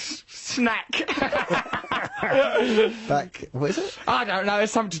lovely snack. Back. What is it? I don't know,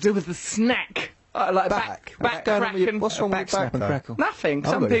 it's something to do with the snack. Like Back. back Going on crack with your- and... what's wrong with Back your snap back? and though? crackle. Nothing. I've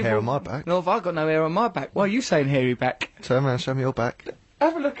Some got any people... hair on my back. No, I've got no hair on my back. Why are you saying hairy back? Turn around, show me your back.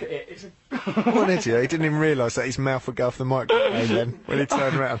 Have a look at it. It's a... What an idiot. He didn't even realise that his mouth would go off the microphone then when he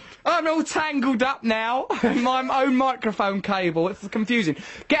turned round. I'm all tangled up now in my own microphone cable. It's confusing.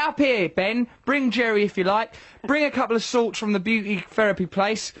 Get up here, Ben. Bring Jerry if you like. Bring a couple of salts from the beauty therapy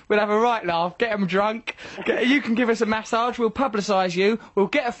place. We'll have a right laugh. Get them drunk. You can give us a massage. We'll publicise you. We'll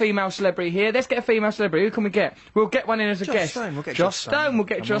get a female celebrity here. Let's get a female celebrity. Who can we get? We'll get one in as a Joss guest. Stone. We'll get Joss Joss Stone. Stone. We'll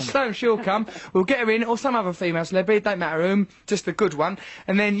get Come Joss on. Stone. She'll come. We'll get her in, or some other female celebrity. Don't matter whom. Just a good one.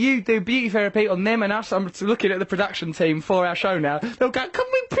 And then you do beauty therapy on them and us. I'm looking at the production team for our show now. They'll go, can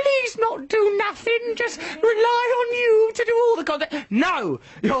we please not do nothing? Just rely on you to do all the content. No!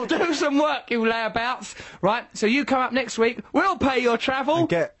 You'll do some work, you layabouts. Right, so you come up next week. We'll pay your travel.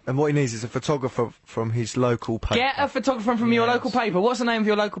 And what he needs is a photographer from his local paper. Get a photographer from your local paper. What's the name of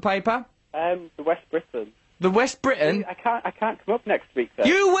your local paper? The West Britain. The West Britain. I can't come up next week, though.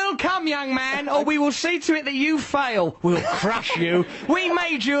 You will come, young man, or we will see to it that you fail. We'll crush you. We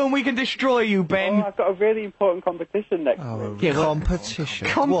made you and we can destroy you, Oh, Ben. I've got a really important competition next week. Yeah, what- Competition.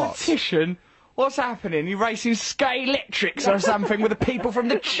 Competition? What's happening? You racing Skate Electrics or something with the people from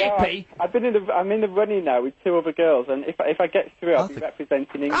the Chippy? I'm in the running now with two other girls, and if I get through, I'll be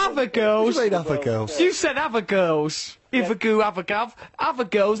representing England. Other girls? What do you mean other girls? You said other girls. Ivagoo, other gov. Other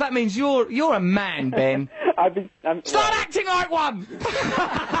girls, that means you're a man, Ben. Start acting like one!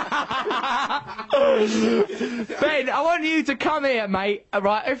 Ben, I want you to come here, mate.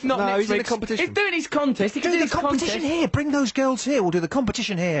 Right, if not No, next he's in week. a competition. He's doing his contest. He can Do do the his competition contest. here. Bring those girls here. We'll do the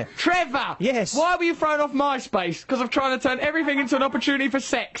competition here. Trevor! Yes. Why were you thrown off MySpace? Because I'm trying to turn everything into an opportunity for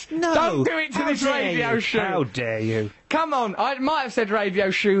sex. No. Don't do it to How this dare radio you? show. How dare you? Come on, I might have said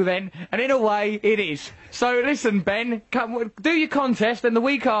radio shoe then, and in a way, it is. So listen, Ben, do your contest, and the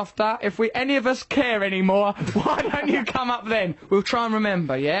week after, if any of us care anymore, why don't you come up then? We'll try and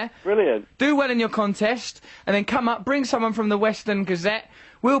remember, yeah? Brilliant. Do well in your contest, and then come up, bring someone from the Western Gazette,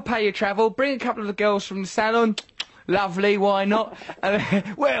 we'll pay your travel, bring a couple of the girls from the salon, lovely, why not?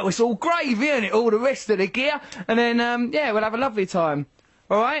 Well, it's all gravy, isn't it? All the rest of the gear, and then, yeah, we'll have a lovely time.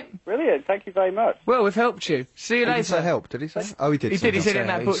 All right? Brilliant, thank you very much. Well, we've helped you. See you Did he later. say help? Did he say? Oh, he did. He say did, he help. said it in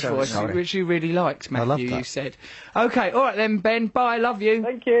that Butch voice, which you really liked, Matthew, love that. you said. OK, alright then, Ben, bye, love you.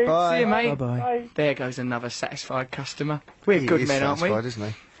 Thank you. Bye. See you, mate. Bye-bye. Bye. There goes another satisfied customer. We're He good is men, aren't we? satisfied, isn't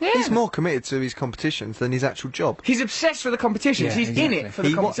he? Yeah. He's more committed to his competitions than his actual job. He's obsessed with the competitions. Yeah, He's in exactly. it for the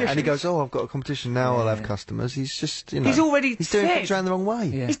And competitions. he goes, "Oh, I've got a competition now. I'll have customers." He's just, He's already he's doing said- things around the wrong way.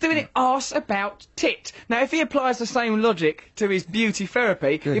 Yeah. He's doing it arse about tit. Now, if he applies the same logic to his beauty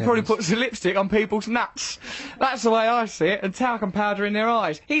therapy, he probably heavens. puts the lipstick on people's nuts. That's the way I see it, and talcum powder in their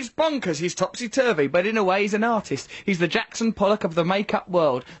eyes. He's bonkers, he's topsy-turvy, but in a way he's an artist. He's the Jackson Pollock of the makeup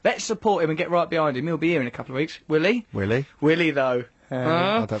world. Let's support him and get right behind him. He'll be here in a couple of weeks. Will he? Willie? Will he, though?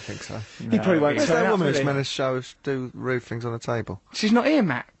 I don't think so. He probably won't Where's turn that up, woman will who's he? meant to do rude things on the table? She's not here,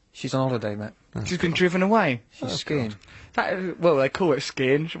 Matt. She's on holiday, Matt. She's been driven away. She's skiing. Well, they call it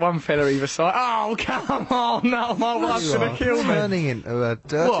skiing. One fella either side. Oh, come on! No, my wife's You gonna are kill me. turning into a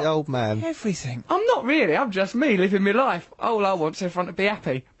dirty What? old man. Everything. I'm not really. I'm just me living my life. All I want's everyone to be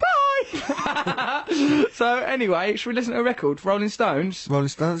happy. Bye. So anyway, should we listen to a record? Rolling Stones. Rolling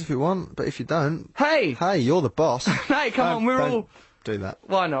Stones if you want, but if you don't, Hey, hey, you're the boss. hey, come on, we're Don't all. do that.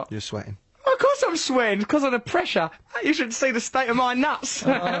 Why not? You're sweating. Of course I'm sweating because of the pressure. You should see the state of my nuts.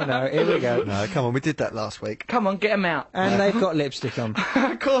 Oh no, here we go. No, come on, we did that last week. Come on, get 'em out. And they've got lipstick on.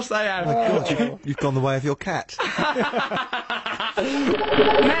 Of course they have. You've gone the way of your cat.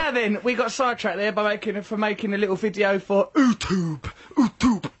 Now then, we got sidetracked there by making a little video for YouTube.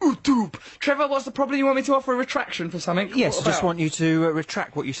 Trevor, what's the problem? You want me to offer a retraction for something? Yes, I What just about? want you to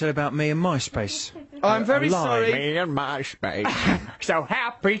retract what you said about me and MySpace. I'm very Lie, sorry. me and MySpace. So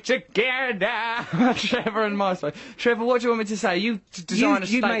happy together, Trevor and MySpace. Trevor, what do you want me to say? You designed a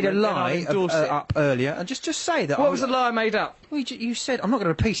you statement. made a and I lie endorse it. up earlier, and just say that. What was the lie I made up? Well, you said, I'm not going to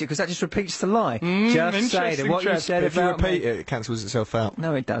repeat it because that just repeats the lie. Just say that interesting, what you Trev. said If you about repeat me. it cancels itself out.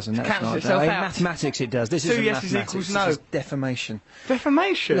 No, it doesn't. That's cancels not. itself In out. mathematics, it does. This Two isn't yeses mathematics. equals This no. is defamation.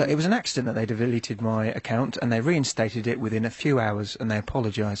 Defamation. Look, it was an accident that they deleted my account and they reinstated it within a few hours and they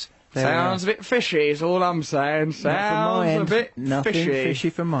apologise. There we are. Sounds a bit fishy, is all I'm saying. Not from my Sounds end. a bit Nothing fishy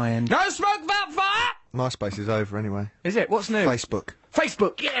from my end. No smoke without fire! MySpace is over anyway. Is it? What's new? Facebook.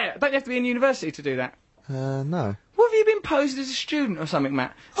 Facebook, yeah! Don't you have to be in university to do that? No. What have you been posed as a student or something,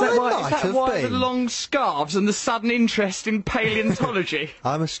 Matt? Is I that why, might is that have why the been. long scarves and the sudden interest in paleontology?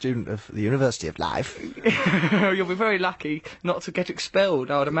 I'm a student of the University of Life. You'll be very lucky not to get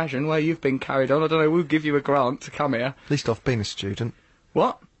expelled, I would imagine, where you've been carried on. I don't know, we'll give you a grant to come here. At least I've been a student.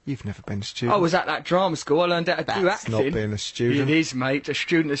 What? You've never been a student. I was at that drama school. I learned how to do That's acting. not being a student. It is, mate. A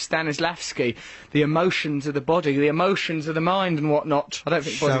student of Stanislavski. The emotions of the body, the emotions of the mind and whatnot. I don't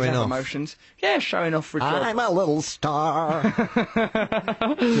think bodies Showing have off. emotions. Yeah, showing off for a job. I'm a little star.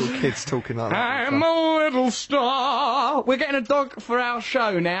 Little kids talking like that. I'm a little star. We're getting a dog for our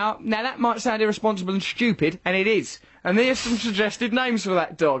show now. Now, that might sound irresponsible and stupid, and it is. And here's some suggested names for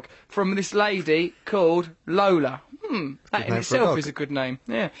that dog from this lady called Lola. That in name for a itself dog. is a good name.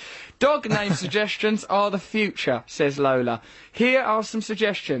 Yeah. Dog name suggestions are the future, says Lola. Here are some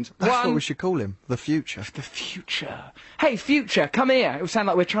suggestions. That's One, what we should call him. The future. the future. Hey, future, come here. It will sound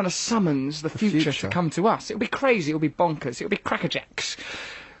like we're trying to summons the future to future. come to us. It'll be crazy. It'll be bonkers. It'll be crackerjacks.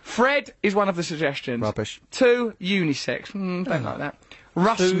 Fred is one of the suggestions. Rubbish. 2, unisex. Don't like that.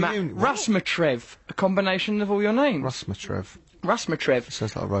 uni- what? Rusmatrev, a combination of all your names. Rusmatrev. Rusmatrev.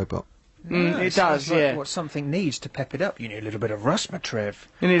 Sounds like a robot. It does, Like yeah. what something needs to pep it up. You need a little bit of Rusmatrev.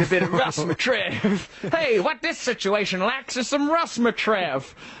 You need a bit of Rusmatrev. Hey, what this situation lacks is some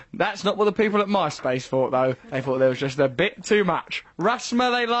Rusmatrev. That's not what the people at MySpace thought, though. They thought there was just a bit too much. Rusma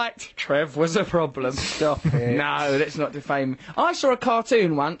they liked, Trev was a problem. Stop it. No, let's not defame. I saw a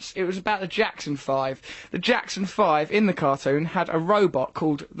cartoon once. It was about the Jackson 5. The Jackson 5 in the cartoon had a robot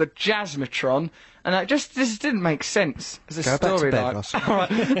called the Jasmatron. And this didn't make sense as a Go back to bed, storyline. Ross. All right,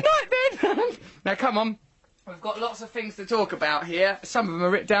 night then. Now come on. We've got lots of things to talk about here. Some of them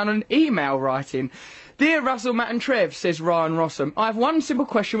are written down on email writing. Dear Russell, Matt and Trev, says Ryan Rossum, I have one simple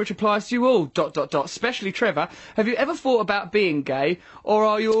question which applies to you all, ... especially Trevor. Have you ever thought about being gay, or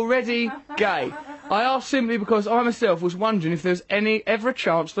are you already gay? I ask simply because I myself was wondering if there was ever a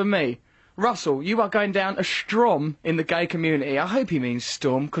chance for me. Russell, you are going down a strom in the gay community. I hope he means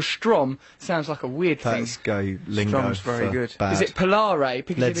storm, because strom sounds like a weird thing. That's gay lingo. Strom's very for good. bad. Is it Polare?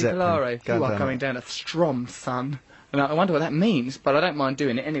 Piccadilly Led Zeppelin. Polare. Go You are down going it. down a strom, son. And I wonder what that means, but I don't mind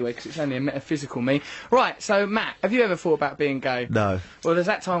doing it anyway, because it's only a metaphysical me. Right, so Matt, have you ever thought about being gay? No. Well, there's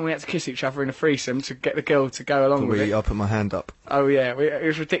that time we had to kiss each other in a threesome to get the girl to go along with it. I put my hand up. Oh yeah, it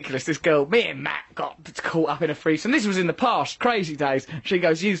was ridiculous. This girl, me and Matt got caught up in a threesome. This was in the past, crazy days. She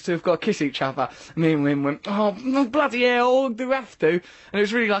goes, "You two have got to kiss each other." Me and Wim went, "Oh bloody hell, do we have to?" And it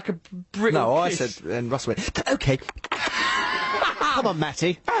was really like a brittle No, I kiss. said, and Russell went, "Okay, come on,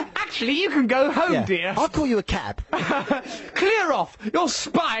 Matty. Actually, you can go home, Yeah. dear. I'll call you a cab." Clear off! You're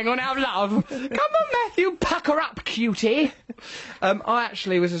spying on our love. Come on, Matthew, pucker up, cutie. I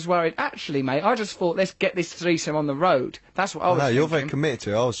actually was as worried. Actually, mate, I just thought, let's get this threesome on the road. That's what I was No, you're very thinking. committed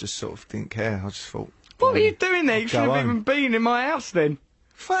to it. I was just sort of didn't care. I just thought. What were you doing there? You Go should have home. even been in my house then.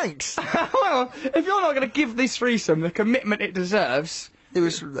 Thanks. Well, if you're not going to give this threesome the commitment it deserves... It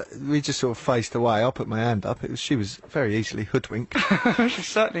was. We just sort of faced away. I put my hand up. She was very easily hoodwinked. She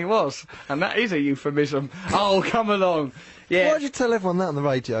certainly was. And that is a euphemism. Oh, come along. Yeah. Why'd you tell everyone that on the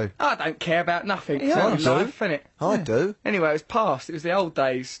radio? I don't care about nothing. Yeah, It's I only do. life, innit? I do. Anyway, it was past. It was the old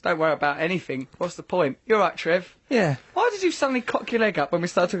days. Don't worry about anything. What's the point? You're right, Trev. Yeah. Why did you suddenly cock your leg up when we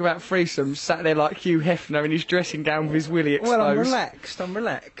started talking about threesomes, sat there like Hugh Hefner in his dressing gown with his willy exposed? Well, I'm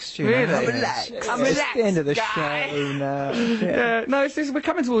relaxed. You Really? know. I'm relaxed. I'm It's relaxed, the end of the guy. show now. Yeah, no, we're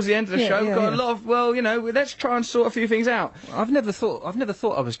coming towards the end of the Yeah, show. We've yeah, got a yeah. lot of, well, you know, let's try and sort a few things out. I've never thought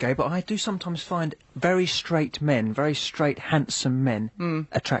I was gay, but I do sometimes find very straight men, very straight, handsome men,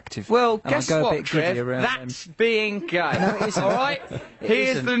 attractive. Well, And I guess go a what, bit giddy Trev? around That's being gay. All right?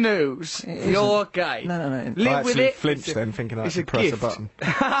 Here's isn't. the news. You're gay. No. Live I with actually it. flinched It's a- then, thinking I it's had a to press a gift.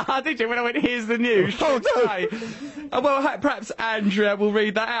 button. Did you when I went, here's the news? Oh, no. Well, perhaps Andrea will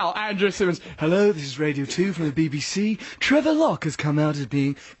read that out. Andrea Simmons. Hello, this is Radio 2 from the BBC. Trevor Locke has come out as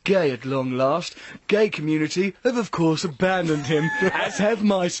being gay at long last. Gay community have, of course, abandoned him, as have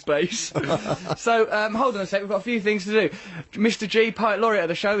MySpace. So, hold on a sec, we've got a few things to do. Mr. G, Poet Laureate of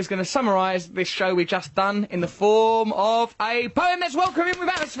the show, is going to summarise this show we just done in the form of a poem. Let's welcome him with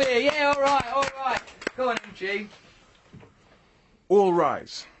atmosphere. Yeah, all right. Go on, MG. All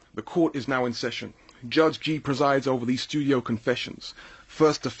rise. The court is now in session. Judge G presides over these studio confessions.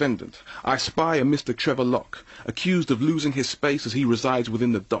 First defendant. I spy a Mr. Trevor Locke, accused of losing his space as he resides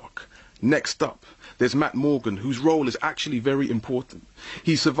within the dock. Next up, there's Matt Morgan, whose role is actually very important.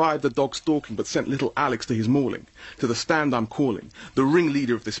 He survived the dog stalking but sent little Alex to his mauling. To the stand I'm calling, the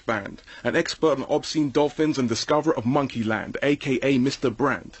ringleader of this band, an expert on obscene dolphins and discoverer of Monkeyland, a.k.a. Mr.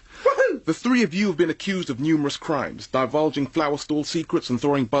 Brand. The three of you have been accused of numerous crimes, divulging flower stall secrets and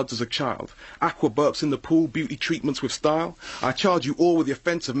throwing buds as a child, aqua burps in the pool, beauty treatments with style. I charge you all with the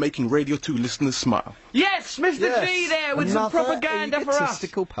offence of making Radio 2 listeners smile. Yes, Mr. G there with some propaganda for us.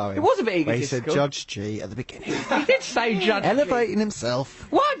 Egotistical poem. It was a bit Where he said egotistical. Judge G at the beginning. He did say Judge G. Elevating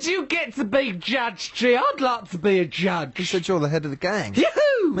himself. Why'd you get to be Judge G? I'd like to be a judge. He said you're the head of the gang.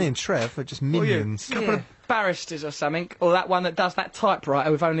 Yahoo! Me and Trev are just minions. Couple of barristers or something, or that one that does that typewriter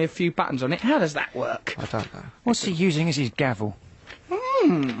with only a few buttons on it. How does that work? I don't know. What's he using as his gavel?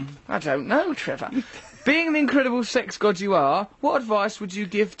 I don't know, Trevor. Being the incredible sex god you are, what advice would you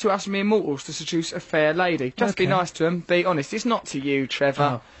give to us mere mortals to seduce a fair lady? Just be Okay. nice to him, be honest. It's not to you,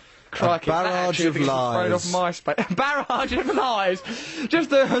 Trevor. Crikey, A barrage that actually of thinks it's thrown off lies. MySpace. A barrage of lies.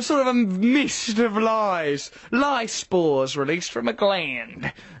 Just a sort of a mist of lies. Lie spores released from a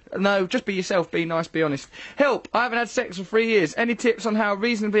gland. No, just be yourself, be nice, be honest. Help, I haven't had sex for 3 years. Any tips on how a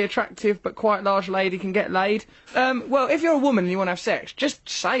reasonably attractive but quite large lady can get laid? Well, if you're a woman and you want to have sex, just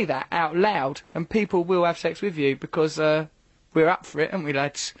say that out loud and people will have sex with you because, we're up for it, aren't we,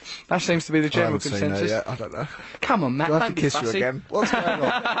 lads? That seems to be the I general haven't seen her consensus. yet. I don't know. Come on, Matt, Do I have don't to be kiss you fussy. again? What's going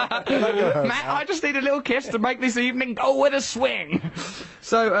on? Matt, I just need a little kiss to make this evening go with a swing.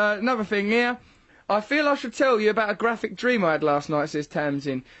 So, another thing here. I feel I should tell you about a graphic dream I had last night, says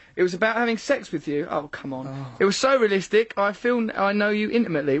Tamsin. It was about having sex with you. Oh, come on. It was so realistic, I feel I know you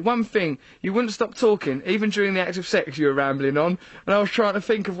intimately. One thing, you wouldn't stop talking. Even during the act of sex you were rambling on, and I was trying to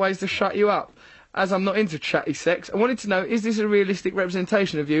think of ways to shut you up. As I'm not into chatty sex, I wanted to know, is this a realistic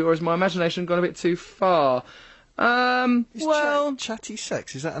representation of you, or has my imagination gone a bit too far? Well, chatty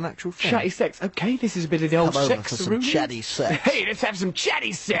sex, is that an actual thing? chatty sex. Okay, this is a bit of the old Come over sex for some room. chatty sex. Hey, let's have some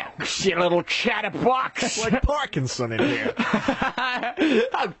chatty sex, you little chatterbox. Like Parkinson in here.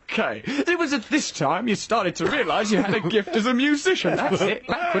 Okay. It was at this time you started to realise you had a gift as a musician. That's it.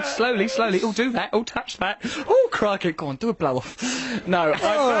 Backwards, slowly, slowly. Oh, do that. Oh, touch that. Oh, crikey. Go on, do a blow off. No,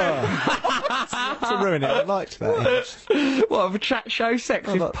 I To ruin it, I liked that. don't. What, of a chat show sex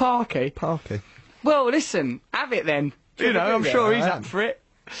with like- Parky? Parky. Well, listen, have it then. You know, I'm Yeah, sure he's I up am. for it.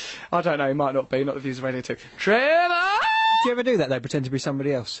 I don't know, he might not be, not the Views Radio 2. Trevor! Do you ever do that, though, pretend to be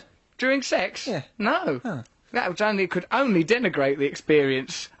somebody else? During sex? Yeah. No. Oh. That could only denigrate the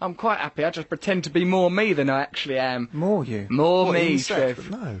experience. I'm quite happy. I just pretend to be more me than I actually am. More you? More What, me, in sex? Trev.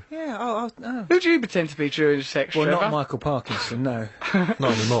 No, Yeah, oh. Who do you pretend to be during sex, Well, Trevor? not Michael Parkinson, no. not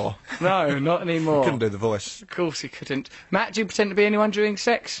anymore. No, not anymore. Couldn't do the voice. Of course he couldn't. Matt, do you pretend to be anyone during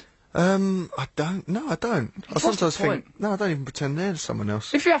sex? I don't. No, I don't. I What's the sometimes point? think. No, I don't even pretend they're someone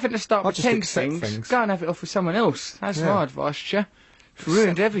else. If you're having to start I just pretending accept things, things. go and have it off with someone else. That's Yeah. my advice to you. It's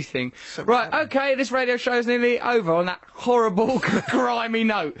ruined everything. accept Right, that. okay, this radio show's nearly over on that horrible, grimy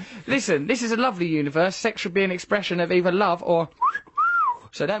note. Listen, this is a lovely universe. Sex should be an expression of either love or...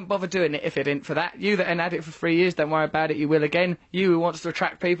 So don't bother doing it if it ain't for that. You that ain't had it for 3 years, don't worry about it, you will again. You who wants to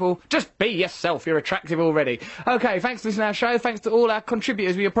attract people, just be yourself, you're attractive already. Okay, thanks for listening to our show, thanks to all our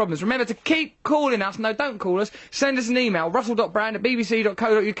contributors with your problems. Remember to keep calling us, no don't call us, send us an email,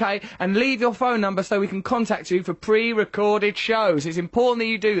 russell.brand@bbc.co.uk and leave your phone number so we can contact you for pre-recorded shows. It's important that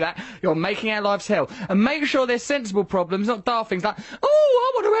you do that, you're making our lives hell. And make sure they're sensible problems, not daft things like,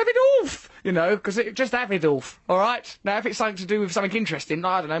 oh, I want to have it off! You know, because just have it off, alright? Now, if it's something to do with something interesting,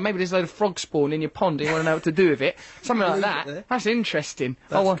 I don't know, maybe there's a load of frog spawn in your pond and you want to know what to do with it. Something like that. That's interesting.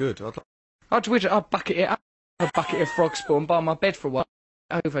 That's good. I'd bucket it up. A bucket of frog spawn by my bed for a while.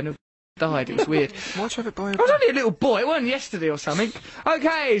 Over and it died. It was weird. Why'd you have it by I was only a little boy. It wasn't yesterday or something.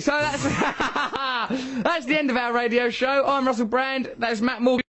 Okay, so that's that's the end of our radio show. I'm Russell Brand. That's Matt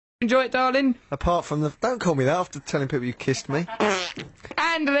Morgan. Enjoy it, darling. Apart from the... Don't call me that after telling people you kissed me.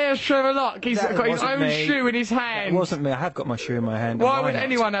 And there's Trevor Locke. He's That got his wasn't own me. shoe in his It hand. wasn't me. I have got my shoe in my hand. Why and would not?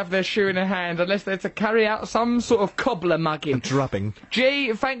 anyone have their shoe in their hand unless they're to carry out some sort of cobbler mugging? Drubbing.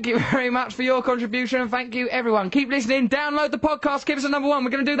 G, thank you very much for your contribution, and thank you everyone. Keep listening, download the podcast, give us a number one.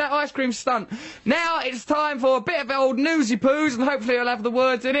 We're going to do that ice cream stunt. Now it's time for a bit of old newsy poos, and hopefully it'll have the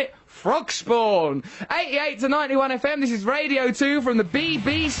words in it. Frog Spawn. 88 to 91 FM, this is Radio 2 from the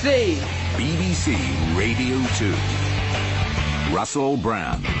BBC. BBC Radio 2. Russell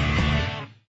Brand.